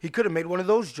 He could have made one of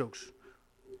those jokes.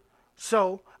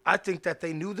 So I think that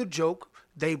they knew the joke.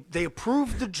 They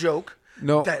approved the joke.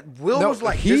 No, that Will was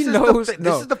like, he this knows.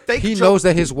 This is the fake he joke. knows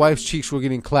that his wife's cheeks were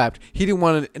getting clapped. He didn't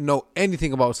want to know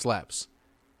anything about slaps.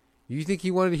 You think he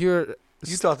wanted to hear?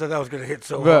 You thought that was gonna hit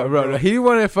so bro, hard, bro. He didn't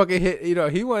want to fucking hit. You know,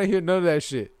 he wanted to hear none of that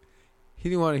shit. He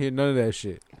didn't want to hear none of that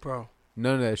shit, bro.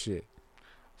 None of that shit.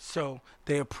 So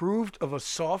they approved of a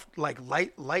soft, like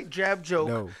light jab joke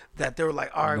No. that they were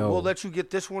like, all right, No. we'll let you get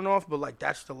this one off, but like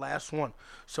that's the last one.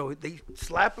 So they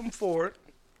slap him for it.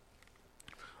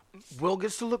 Will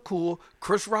gets to look cool.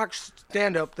 Chris Rock's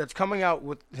stand-up that's coming out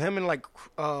with him and like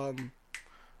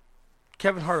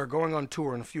Kevin Hart are going on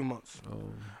tour in a few months. Oh.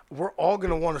 We're all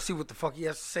gonna want to see what the fuck he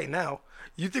has to say now.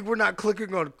 You think we're not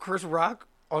clicking on Chris Rock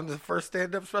on the first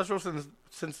stand-up special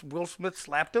since Will Smith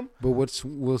slapped him? But what's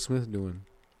Will Smith doing?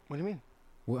 What do you mean?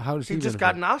 How does He just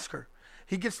got an Oscar.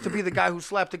 He gets to be the guy who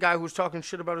slapped the guy who was talking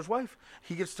shit about his wife.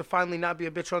 He gets to finally not be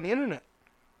a bitch on the internet.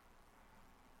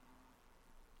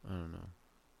 I don't know.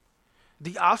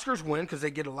 The Oscars win because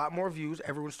they get a lot more views.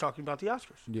 Everyone's talking about the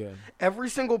Oscars. Yeah. Every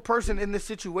single person in this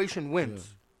situation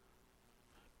wins.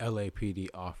 Yeah. LAPD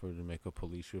offered to make a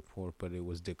police report, but it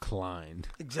was declined.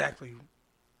 Exactly.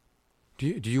 Do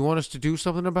you want us to do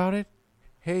something about it?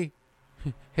 Hey,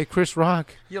 Chris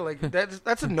Rock. Yeah, like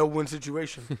that's a no-win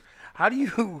situation. How do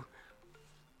you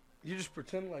just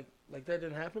pretend like that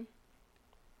didn't happen?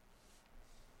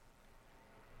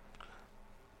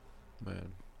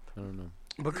 Man, I don't know.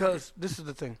 Because this is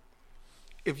the thing.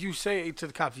 If you say to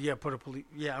the cops,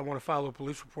 I want to file a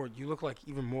police report, you look like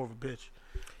even more of a bitch.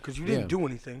 Because you didn't do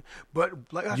anything. But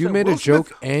like I you said, made Will a joke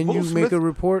Smith, and Will you Smith, make a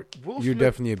report, Will you're Smith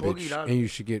definitely a boogied bitch. out of And it. you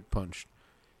should get punched.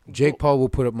 Jake Paul will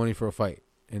put up money for a fight.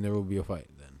 And there will be a fight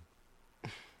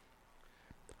then.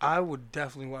 I would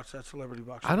definitely watch that celebrity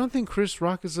boxing. I don't think Chris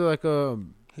Rock is like a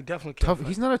He definitely can't tough. fight.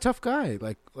 He's not a tough guy.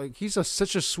 Like he's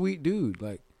such a sweet dude.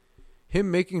 Like him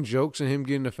making jokes and him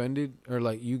getting offended, or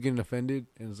like you getting offended,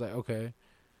 and it's like okay,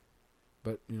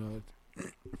 but you know,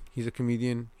 he's a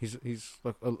comedian. He's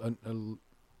like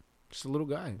just a little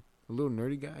guy, a little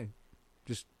nerdy guy,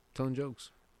 just telling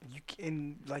jokes. You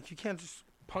can't just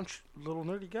punch little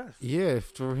nerdy guys. Yeah,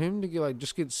 for him to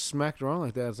get smacked around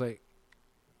like that, it's like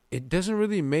it doesn't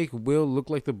really make Will look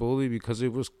like the bully because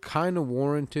it was kind of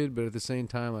warranted, but at the same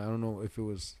time, I don't know if it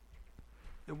was.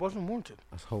 It wasn't warranted.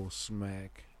 A whole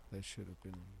smack that should have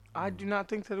been. I do not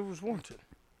think that it was warranted.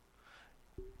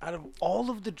 Out of all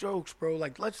of the jokes, bro,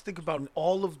 like let's think about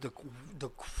all of the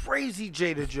crazy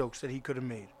Jada jokes that he could have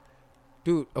made.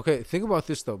 Dude, okay, think about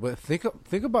this though. But think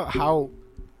about how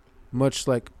much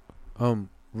like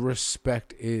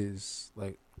respect is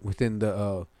like within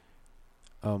the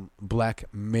black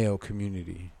male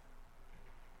community.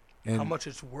 And how much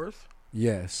it's worth?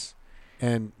 Yes.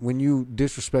 And when you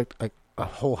disrespect like a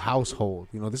whole household,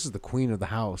 you know, this is the queen of the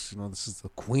house, you know, this is the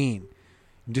queen.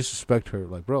 You disrespect her,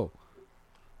 like, bro,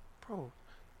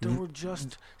 there were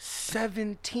just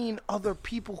 17 other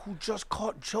people who just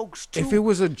caught jokes too. if it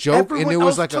was a joke Everyone and it was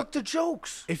else like took the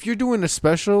jokes. if you're doing a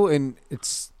special and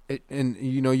and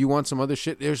you know you want some other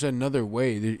shit, there's another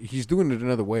way. He's doing it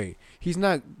another way. He's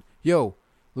not,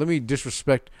 let me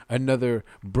disrespect another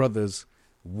brother's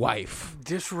wife.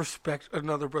 Disrespect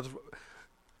another brother's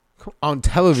On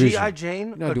television. G.I.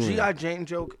 Jane, Not a doing G.I. that. Jane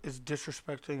joke is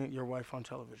disrespecting your wife on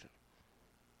television.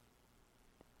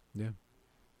 Yeah.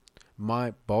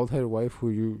 My bald-headed wife, who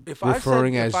you If I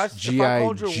referring said, as if I G.I.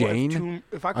 called your Jane? wife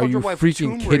if I Are called you your wife freaking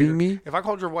Tomb kidding Raider, me? If I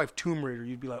called your wife Tomb Raider,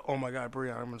 you'd be like, "Oh my God,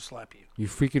 Brianna, I'm gonna slap you." You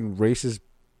freaking racist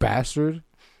bastard.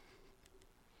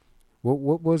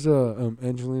 What was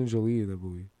Angelina Jolie in that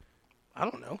movie? I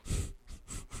don't know,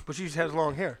 but she has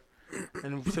long hair,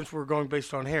 and since we're going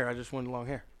based on hair, I just went long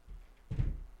hair.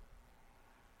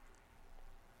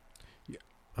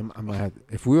 I might have,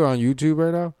 if we were on YouTube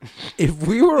right now, if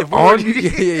we were on,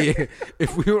 yeah,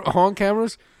 if we were on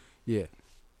cameras, yeah.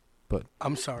 But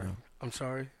I'm sorry. No. I'm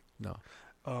sorry. No,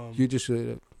 You you just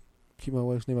keep my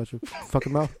wife's name out your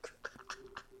fucking mouth,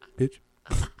 bitch.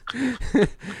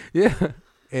 Yeah,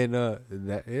 and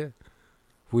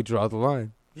we draw the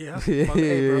line. Yeah. Yeah,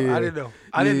 Hey, bro, yeah. I didn't know.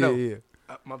 I didn't know. Yeah.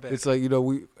 My bad. It's like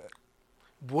we.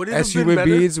 Would it As have been human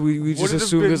better? beings, we Would just it have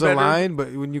assume been there's a better? line,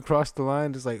 but when you cross the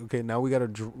line, it's like, okay, now we got to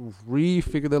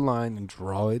refigure the line and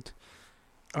draw it.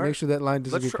 All Make right. sure that line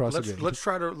doesn't get crossed let's again.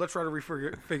 try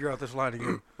to figure out this line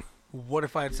again. What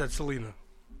if I had said Selena?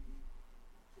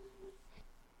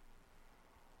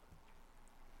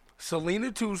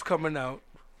 Selena 2's coming out.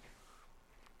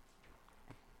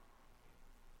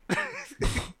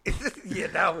 Yeah,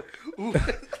 now.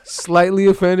 Slightly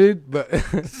offended, but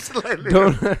Slightly.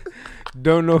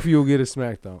 don't know if you'll get a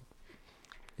smackdown.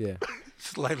 Yeah.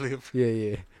 Slightly.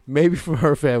 Yeah. Maybe from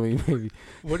her family, maybe.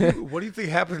 What do you think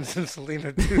happens in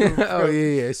Selena too? Oh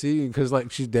yeah. See, because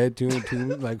like she's dead too.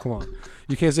 Like, come on,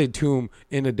 you can't say tomb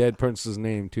in a dead person's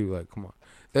name too. Like, come on.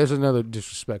 There's another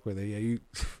disrespect with it. Yeah, you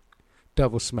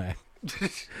double smack.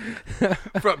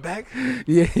 Front back.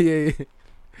 Yeah.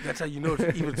 That's how you know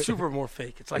it's even super more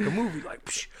fake. It's like a movie, like.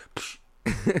 Psh,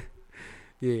 psh.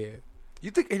 Yeah. You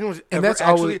think anyone's And ever that's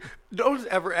actually? always- No one's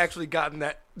ever actually gotten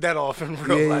that off in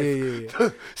real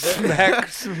life. Yeah.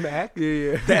 Smack.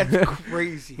 Yeah. That's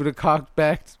crazy. With a cocked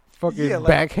back fucking Yeah, like-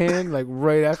 backhand, like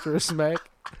right after a smack.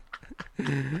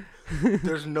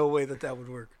 There's no way that would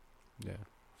work, Yeah.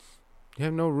 You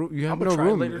have no room. You have I'm gonna no try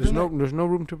room. later There's tonight. no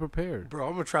room to prepare. bro.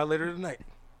 I'm gonna try later tonight.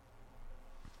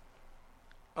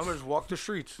 I'm gonna just walk the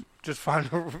streets, just find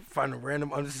a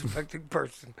random unsuspecting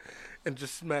person, and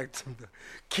just smack them.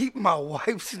 Keep my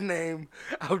wife's name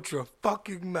out your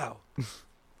fucking mouth.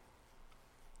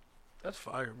 That's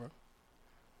fire, bro.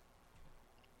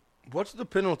 What's the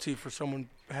penalty for someone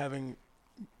having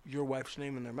your wife's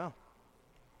name in their mouth?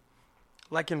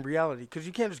 Like in reality, because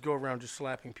you can't just go around just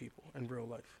slapping people in real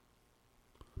life.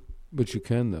 But you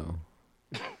can though.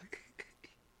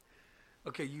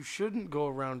 Okay, you shouldn't go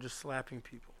around just slapping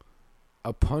people.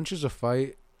 A punch is a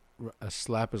fight. A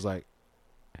slap is like.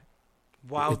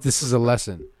 Wow, This is a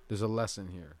lesson. There's a lesson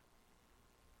here.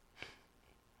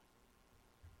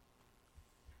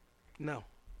 no.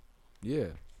 Yeah.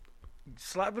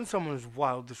 Slapping someone is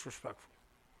wild disrespectful.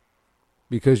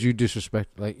 Because you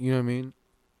disrespect, like, you know what I mean?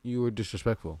 You were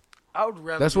disrespectful. I would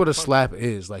rather. That's get what a punched. slap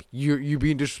is. Like, you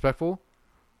being disrespectful,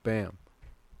 bam.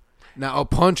 Now a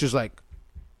punch is like,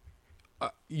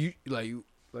 you know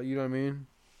what I mean?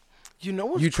 You know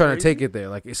what's You trying to crazy? take it there,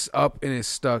 like it's up and it's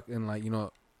stuck and like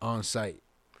on site.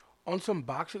 On some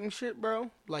boxing shit,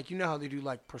 bro. Like, you know how they do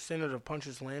like percentage of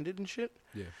punches landed and shit.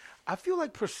 Yeah. I feel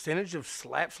like percentage of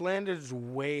slaps landed is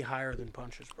way higher than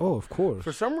punches, bro. Oh, of course.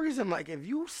 For some reason, like if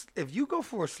you go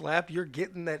for a slap, you're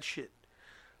getting that shit.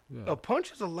 Yeah. A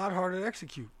punch is a lot harder to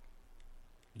execute.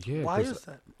 Yeah. Why is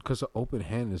that? Because an open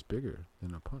hand is bigger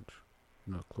than a punch,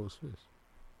 a close fist.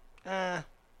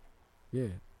 Yeah.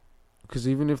 Because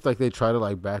even if like they try to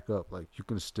like back up, like you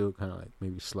can still kind of like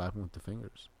maybe slap them with the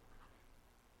fingers.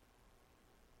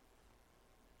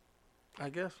 I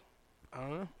guess. I don't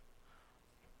know.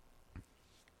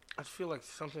 I just feel like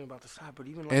something about the slap, but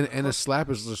even like And a slap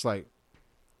is just like,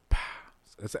 pow.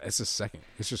 It's a second.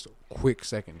 It's just quick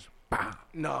seconds. Pow.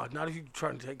 no, not if you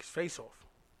trying to take his face off,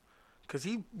 cause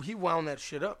he wound that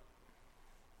shit up.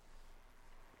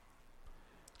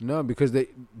 No, because they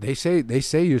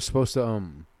say you're supposed to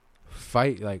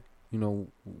fight like when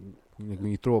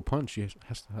you throw a punch, you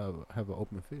has to have an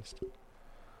open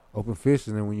fist,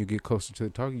 and then when you get closer to the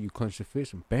target, you clench the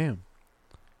fist and bam.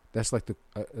 That's like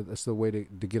that's the way to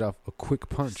get off a quick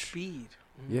punch. Speed.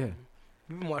 Yeah.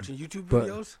 You've been watching YouTube But-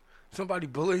 videos? Somebody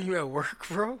bullying you at work,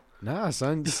 bro? Nah,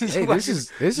 son. You Hey, watching-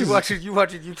 this You is watching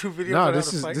YouTube videos? no. on how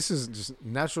This to is fight? this is just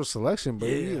natural selection,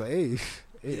 baby. Yeah. Like, hey,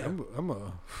 Yeah. I'm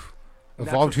a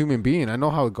evolved human being. I know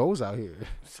how it goes out here.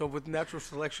 So with natural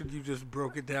selection, you just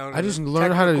broke it down. I in just a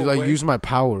learned how to technical like way. use my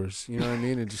powers. You know what I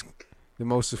mean? And just the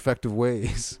most effective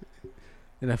ways.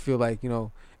 And I feel like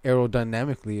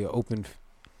aerodynamically open.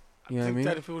 You know what I think mean?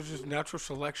 that if it was just natural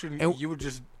selection, And- you would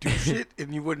just do shit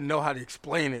and you wouldn't know how to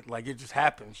explain it. Like it just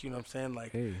happens. You know what I'm saying?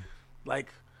 Hey, Like,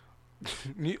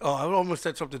 I almost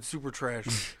said something super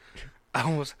trash.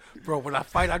 Bro, when I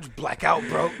fight, I just black out,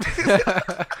 bro.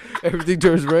 everything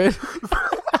turns red.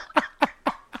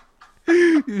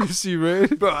 You see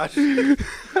red? Bro, I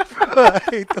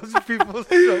hate those people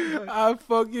so much. I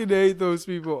fucking hate those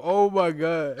people. Oh my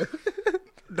god.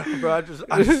 No, bro, I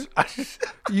just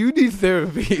You need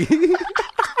therapy.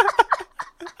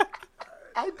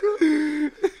 I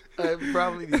do. I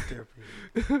probably need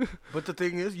therapy. But the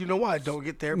thing is, you know why I don't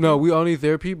get therapy? No, we all need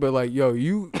therapy, but like, yo,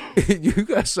 you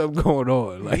got something going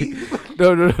on. Like,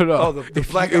 no. Oh, the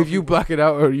blackout if you black it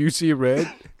out or you see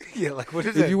red, Yeah, like what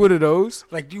is if that? you one of those,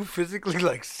 Like, do you physically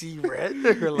like see red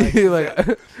or like?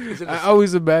 Is it I a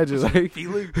always imagine like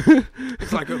feeling?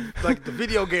 It's like the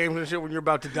video games and shit when you're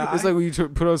about to die. it's like when you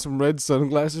put on some red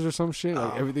sunglasses or some shit.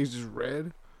 Like Oh. everything's just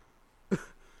red.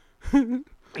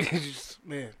 It's just,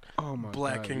 man, Oh my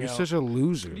Blacking god, you're out. such a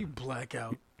loser. you black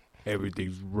out.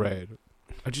 Everything's red.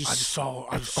 I just I just saw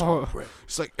oh, red.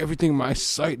 It's like everything in my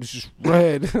sight is just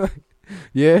red.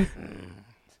 Yeah.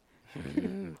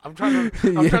 I'm trying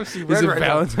to Yeah. see red Is it right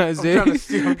Valentine's now.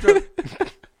 Day?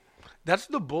 That's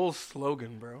the Bulls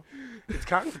slogan, bro. It's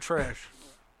kind of trash.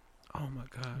 Oh my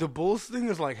god. The Bulls thing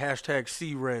is like hashtag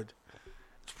C Red.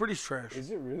 It's pretty trash.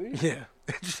 Is it really? Yeah.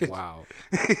 Wow.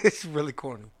 It's really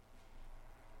corny.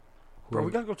 Bro,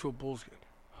 we gotta go to a Bulls game.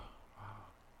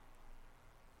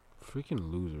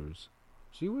 Freaking losers.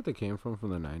 See where they came from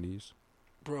the 90s?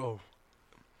 Bro,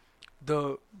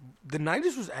 the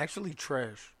 90s was actually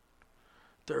trash.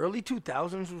 The early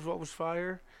 2000s was what was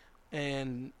fire,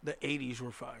 and the 80s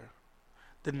were fire.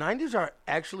 The 90s are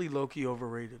actually low-key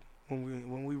overrated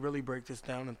when we really break this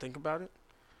down and think about it.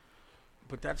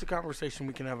 But that's a conversation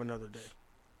we can have another day.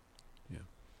 Yeah.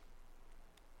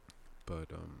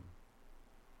 But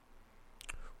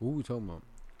what were we talking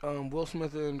about? Will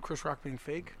Smith and Chris Rock being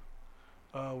fake.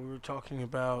 We were talking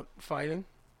about fighting,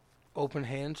 open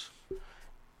hands,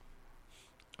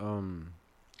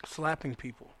 slapping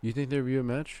people. You think there'd be a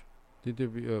match? Think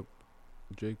there'd be a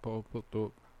Jake Paul put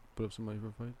up some money for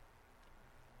a fight?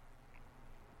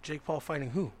 Jake Paul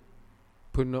fighting who?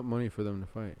 Putting up money for them to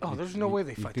fight. Oh, there's no way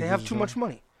they fight. They this have is too on? much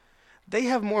money. They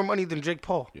have more money than Jake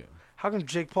Paul. Yeah. How can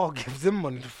Jake Paul give them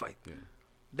money to fight? Yeah.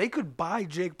 They could buy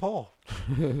Jake Paul.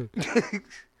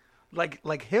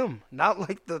 like him, not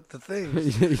like the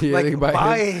things. Yeah, they like buy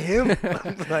buy him.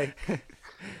 him. Like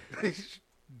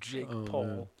Jake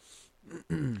Paul.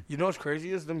 You know what's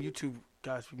crazy is them YouTube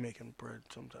guys be making bread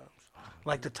sometimes.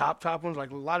 Like the top ones,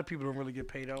 like a lot of people don't really get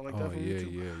paid out like that from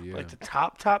YouTube. Yeah. Like the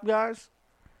top guys,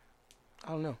 I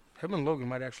don't know. Him and Logan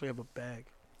might actually have a bag.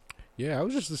 Yeah, I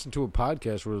was just listening to a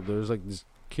podcast where there's like this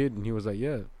kid and he was like,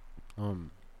 yeah,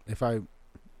 if I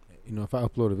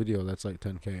upload a video, that's like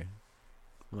 10K.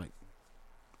 I'm like,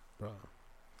 bro.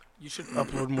 You should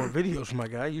upload more videos, my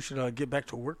guy. You should get back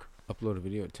to work. Upload a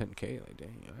video at 10K, like,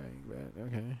 dang, all right, bad,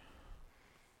 okay.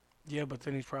 Yeah, but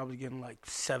then he's probably getting like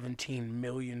 17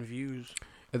 million views.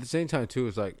 At the same time, too,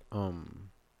 it's like, I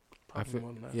Probably feel,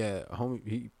 more than that. yeah,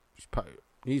 homie,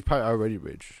 he's probably already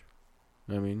rich.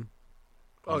 You know what I mean?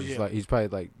 Oh, He's yeah. like, he's probably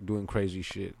like doing crazy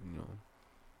shit, you know.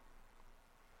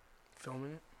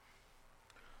 Filming it?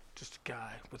 Just a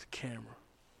guy with a camera.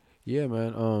 Yeah,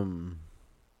 man.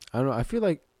 I don't know. I feel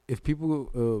like if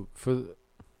people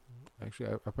actually,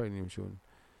 I probably didn't even show it.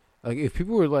 Like if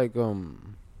people were like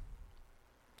doing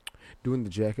the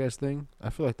Jackass thing,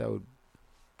 I feel like that would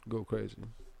go crazy.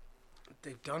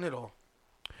 They've done it all.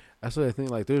 That's what I think.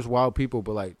 Like there's wild people,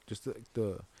 but like just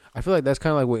the I feel like that's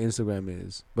kind of like what Instagram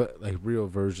is, but like real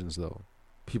versions though.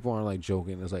 People aren't like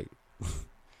joking. It's like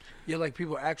Yeah, like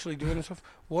people actually doing this stuff.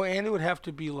 Well, and it would have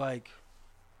to be like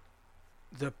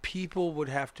the people would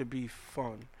have to be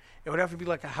fun. It would have to be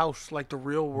like a house, like the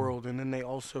real world, and then they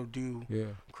also do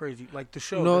crazy, like the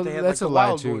show. No, that they had, that's like the a lie,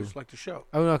 Wild too. Boys, like the show.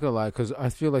 I'm not gonna lie, because I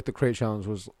feel like the crate challenge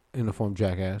was in the form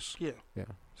Jackass. Yeah, Yeah.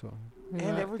 So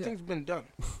and everything's been done.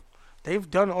 They've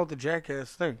done all the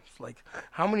Jackass things. Like,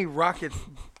 how many rockets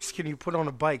can you put on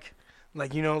a bike?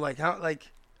 Like, you know, like how,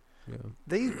 like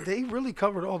they really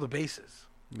covered all the bases.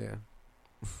 Yeah.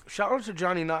 Shout out to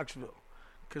Johnny Knoxville,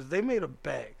 because they made a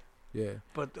bag. Yeah.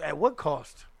 But at what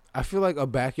cost? I feel like a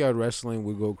backyard wrestling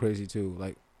would go crazy too,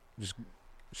 like just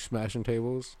smashing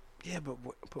tables. Yeah, but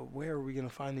where are we gonna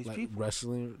find these like people?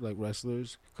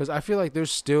 wrestlers. Because I feel like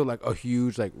there's still like a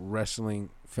huge like wrestling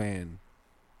fan,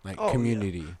 like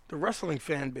community. Yeah. The wrestling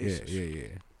fan base. Yeah.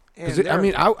 And Because I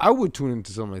mean, I would tune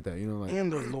into something like that, you know, like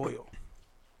and they're loyal.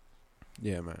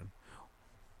 Yeah, man.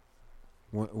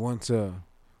 Once a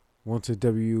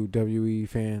WWE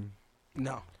fan.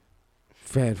 No.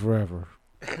 Fan forever.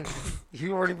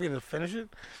 You already been to finish it?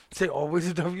 Say always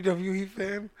a WWE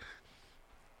fan?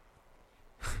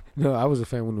 No, I was a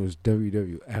fan when it was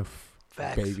WWF.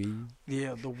 Facts. Baby.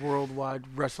 Yeah, the Worldwide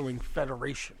Wrestling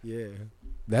Federation. Yeah.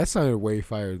 That sounded way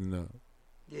fire than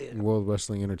the World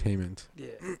Wrestling Entertainment. Yeah.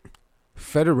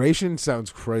 Federation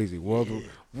sounds crazy. World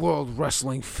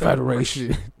Wrestling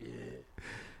Federation. Yeah.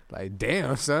 Like,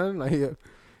 damn, son. Like,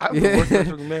 I was Vince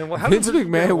McMahon. Well, Vince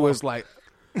McMahon was like,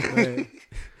 man,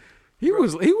 he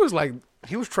was like,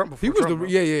 he was Trump before he was Trump, bro.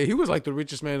 he was like the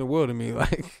richest man in the world to me.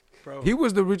 Like, Bro. he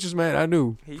was the richest man I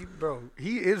knew. He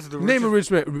is the richest. Name a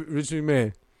rich man. Rich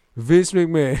McMahon. Vince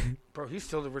McMahon. Bro, he's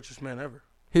still the richest man ever.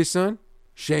 His son,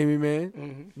 Shamey Man,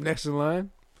 Mm-hmm. next in line.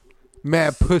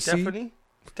 Mad Pussy.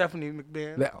 Stephanie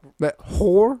McMahon. That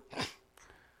whore.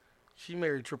 She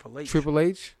married Triple H. Triple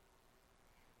H.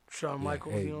 Shawn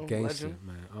Michaels, hey, you know, gangster, legend.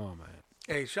 man. Oh man.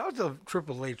 Hey, shout out to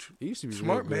Triple H. He used to be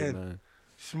Smart real good, man.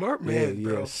 Smart man,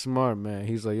 bro. Yeah, smart man.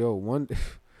 He's like, yo, one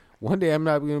day I'm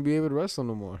not gonna be able to wrestle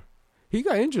no more. He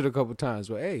got injured a couple times,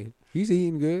 but hey, he's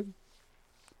eating good.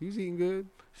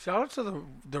 Shout out to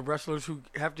the wrestlers who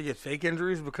have to get fake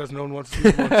injuries because no one wants to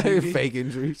see them on TV. Fake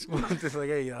injuries. It's like,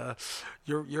 hey,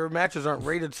 your matches aren't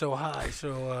rated so high,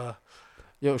 so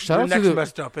Yo, shout Their out to neck's the.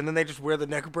 messed up, and then they just wear the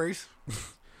neck brace.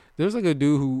 There's like a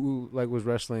dude who like was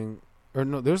wrestling, or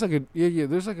no, there's like a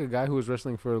there's like a guy who was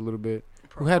wrestling for a little bit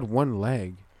who had one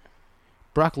leg.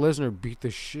 Brock Lesnar beat the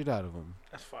shit out of him.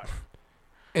 That's fine.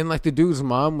 And like the dude's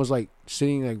mom was like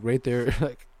sitting like right there,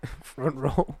 like front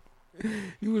row.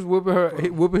 He was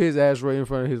whipping his ass right in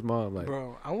front of his mom, like.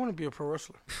 Bro, I want to be a pro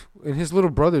wrestler. And his little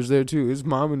brother's there too. His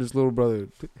mom and his little brother.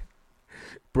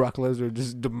 Brock Lesnar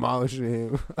just demolishing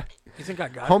him. You think I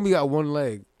got Homie got one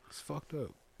leg. It's fucked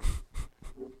up.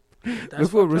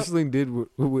 Look what wrestling did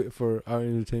for our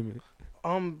entertainment.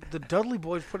 The Dudley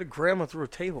Boys put a grandma through a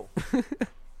table.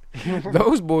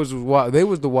 Those boys was wild. They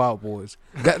was the Wild Boys.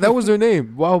 That was their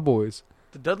name, Wild Boys.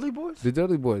 The Dudley Boys? The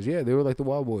Dudley Boys. Yeah, they were like the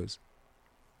Wild Boys.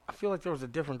 I feel like there was a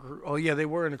different crew. Oh yeah, they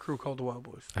were in a crew called the Wild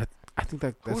Boys. I think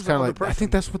that's Who was kind the of other like. I person?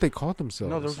 think that's what they called themselves.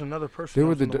 No, there was another person. They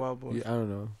were the Wild Boys. Yeah, I don't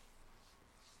know.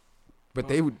 But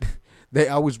they would. They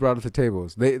always brought out the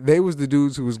tables. They was the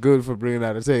dudes who was good for bringing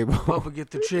out a table. Bubba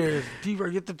get the chairs.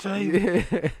 D-Ray get the table.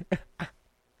 Yeah.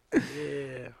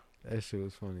 Yeah. That shit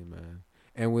was funny, man.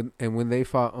 And when they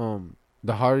fought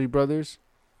the Hardy brothers,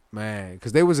 man,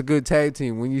 because they was a good tag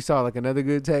team. When you saw like another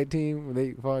good tag team when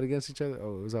they fought against each other,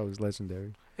 oh, it was always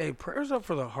legendary. Hey, prayers up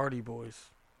for the Hardy Boys.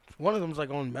 One of them's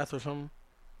like on meth or something,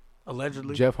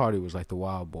 allegedly. Jeff Hardy was like the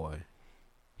wild boy.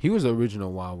 He was the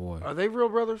original wild boy. Are they real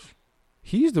brothers?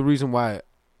 He's the reason why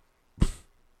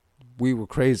we were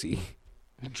crazy.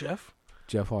 Jeff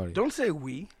Hardy. Don't say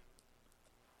we.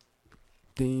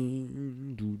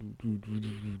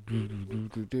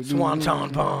 Swanton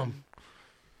bomb.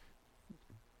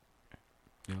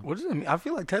 Yeah. What does it mean? I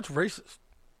feel like that's racist.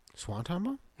 Swanton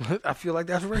bomb? I feel like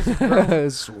that's racist, bro.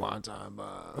 Swanton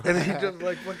bomb. And then he does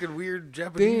like fucking weird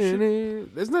Japanese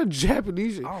shit. That's not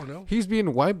Japanese shit. I don't know. He's being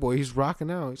a white boy. He's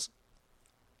rocking out.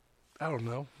 I don't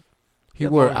know. He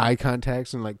wore eye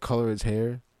contacts and like color his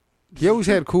hair. He always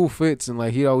had cool fits and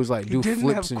like he'd always like do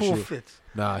flips and cool shit. Fits.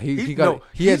 Nah, he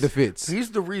had the fits. He's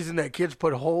the reason that kids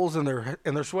put holes in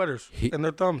their sweaters and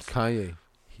their thumbs.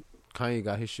 Kanye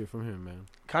got his shit from him, man.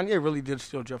 Kanye really did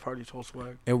steal Jeff Hardy's whole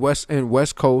swag. And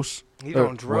West Coast. He's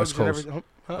on drugs and everything.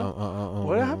 Huh?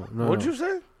 What happened? No, What'd you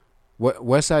say?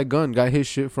 West Side Gun got his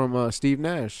shit from Steve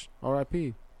Nash.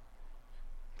 R.I.P.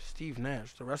 Steve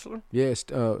Nash, the wrestler? Yeah,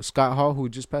 Scott Hall, who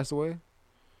just passed away.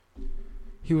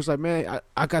 He was like, man,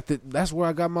 I got that's where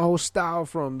I got my whole style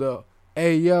from, the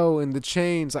Ayo and the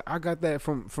chains. Like, I got that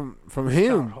from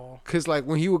him. Cause like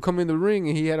when he would come in the ring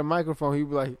and he had a microphone, he'd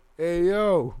be like,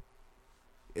 Ayo.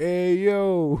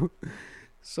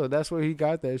 So that's where he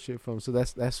got that shit from. So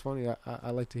that's funny. I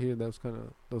like to hear those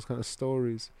kind of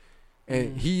stories.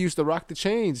 And he used to rock the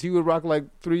chains. He would rock like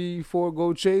 3-4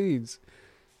 gold chains.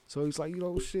 So he's like,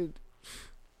 shit.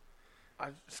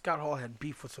 Scott Hall had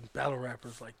beef with some battle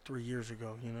rappers like 3 years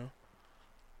ago, you know?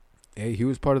 Hey, he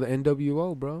was part of the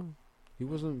NWO, bro. He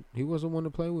wasn't one to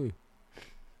play with.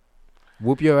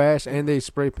 Whoop your ass, and they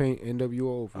spray paint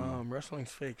NWO over you.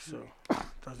 Wrestling's fake, so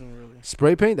doesn't really.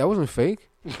 Spray paint? That wasn't fake.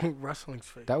 Wrestling's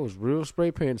fake. That was real spray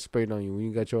paint sprayed on you when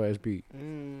you got your ass beat.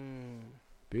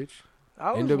 Bitch.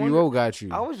 NWO got you.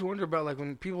 I always wonder about like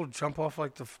when people jump off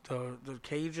like the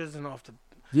cages and off the.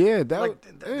 Yeah,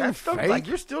 that's stuff, like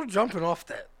you're still jumping off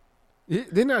that.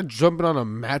 They're not jumping on a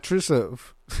mattress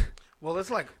of. Well,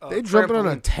 it's like they're jumping on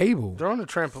a table. They're on a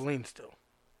trampoline still.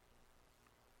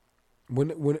 When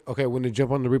they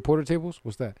jump on the reporter tables,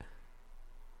 what's that?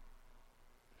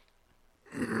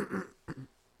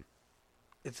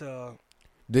 It's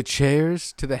the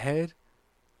chairs to the head.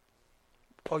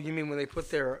 Oh, you mean when they put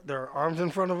their arms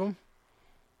in front of them?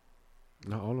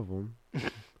 Not all of them.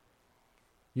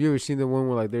 You ever seen the one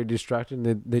where like they're distracted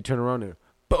and they turn around and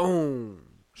boom,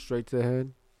 straight to the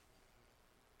head?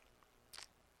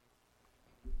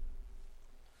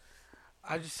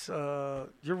 I just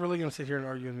you're really gonna sit here and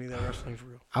argue with me that wrestling's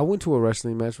real? I went to a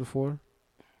wrestling match before,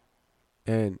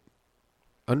 and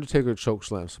Undertaker choke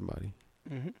slammed somebody.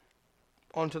 Mm-hmm.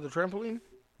 Onto the trampoline?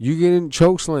 You getting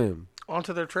choke slam?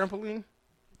 Onto their trampoline?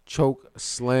 Choke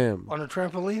slam. On a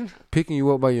trampoline? Picking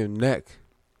you up by your neck,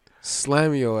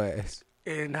 slamming your ass.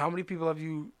 And how many people have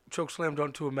you choke slammed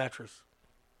onto a mattress?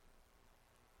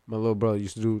 My little brother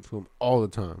used to do it to him all the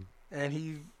time. And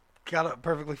he got up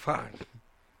perfectly fine.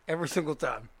 Every single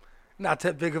time. Not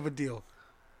that big of a deal.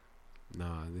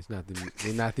 Nah,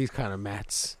 they're not these kind of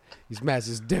mats. These mats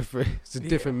is different. It's a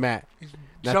different mat.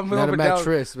 Not a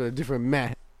mattress, but a different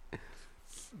mat.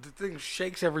 The thing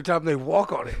shakes every time they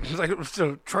walk on it. It's like it's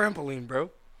a trampoline,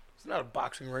 bro. It's not a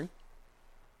boxing ring.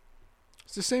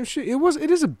 It's the same shit.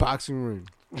 It is a boxing ring.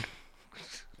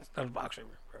 It's not a boxing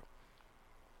ring, bro.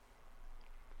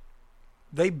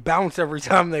 They bounce every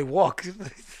time they walk.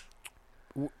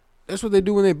 That's what they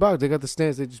do when they box. They got the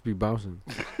stance. They just be bouncing.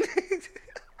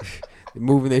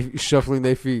 Moving, shuffling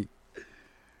their feet.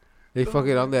 They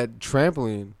fucking on that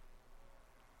trampoline.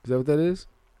 Is that what that is?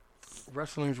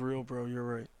 Wrestling's real, bro. You're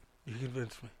right. You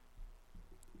convinced me.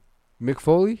 Mick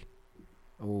Foley?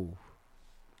 Oh.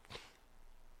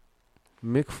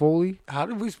 Mick Foley? How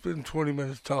did we spend 20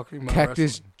 minutes talking about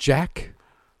Cactus wrestling? Jack?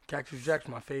 Cactus Jack's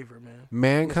my favorite, man.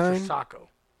 Mankind? Mr. Sacco.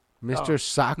 Mr.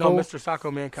 Sacco? No, Mr.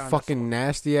 Sacco, Mankind. Fucking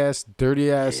nasty ass,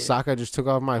 dirty ass sock I just took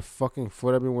off my fucking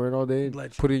foot I've been wearing all day.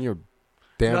 Legend. Put it in your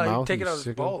damn mouth. Take it out of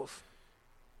his balls.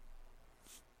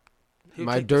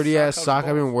 My dirty ass sock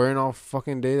I've been wearing all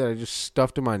fucking day that I just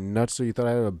stuffed in my nuts so you thought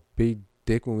I had a big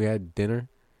dick when we had dinner.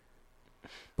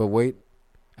 But wait,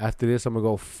 after this I'm going to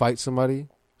go fight somebody.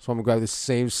 So I'm going to grab the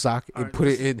same sock and put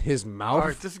it in his mouth. All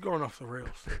right, this is going off the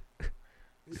rails.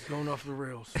 It's going off the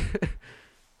rails.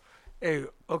 Hey,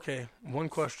 okay, one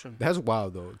question. That's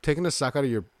wild, though. Taking a sock out of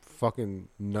your fucking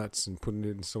nuts and putting it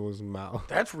in someone's mouth.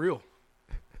 That's real.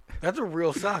 That's a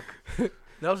real sock. That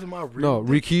was in my real. No,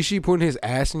 Rikishi putting his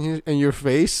ass in your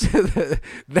face.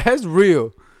 That's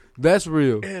real. That's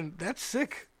real. And that's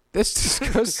sick. That's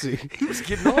disgusting. He was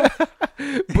getting off.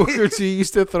 Booker T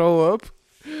used to throw up.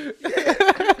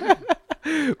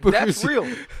 That's real.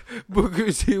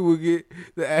 Booker T would get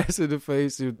the ass in the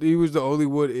face. He was the only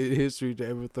one in history to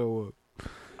ever throw up.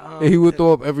 And he would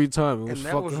throw up every time. It was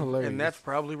fucking hilarious. And that's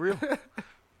probably real.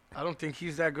 I don't think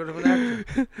he's that good of an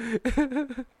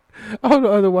actor. All the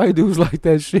other white dudes like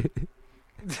that shit.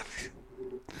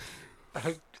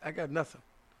 I got nothing.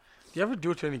 Do you ever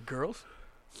do it to any girls?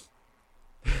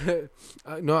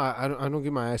 No, I don't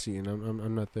get my ass eaten.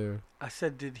 I'm not there. I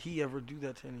said, did he ever do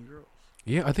that to any girls?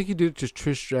 Yeah, I think he did it to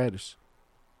Trish Stratus.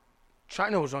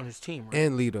 China was on his team, right?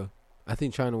 And Lita. I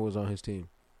think China was on his team.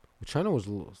 But China was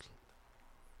a little.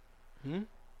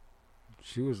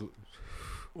 She was.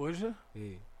 What is it?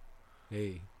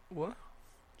 Hey. What?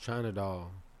 China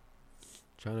doll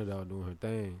doing her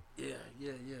thing. Yeah.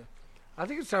 I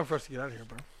think it's time for us to get out of here,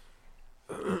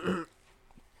 bro.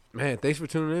 Man, thanks for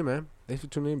tuning in, man. Thanks for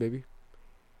tuning in, baby.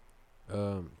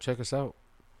 Check us out.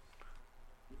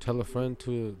 Tell a friend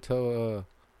to tell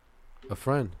a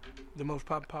friend. The most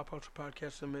pop culture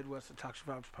podcast in the Midwest, the Toxic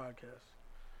Vibes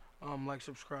podcast. Like,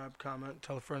 subscribe, comment,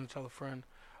 tell a friend to tell a friend.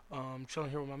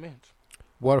 Chilling here with my mans.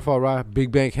 Waterfall Ride,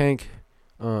 Big Bank Hank.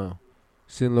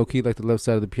 Sitting low key like the left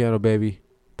side of the piano, baby.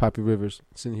 Poppy Rivers,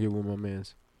 sitting here with my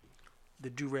mans. The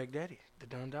Do-Rag Daddy, the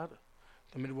Don Dada,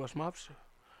 the Midwest Mobster.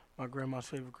 My grandma's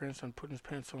favorite grandson putting his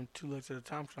pants on 2 legs at a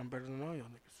time because I'm better than all y'all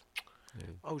niggas.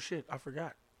 Yeah. Oh, shit, I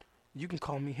forgot. You can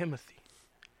call me Himothy.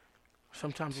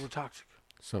 Sometimes we're toxic.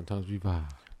 Sometimes we vibe.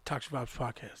 Toxic Vibes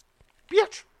Podcast.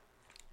 Bitch.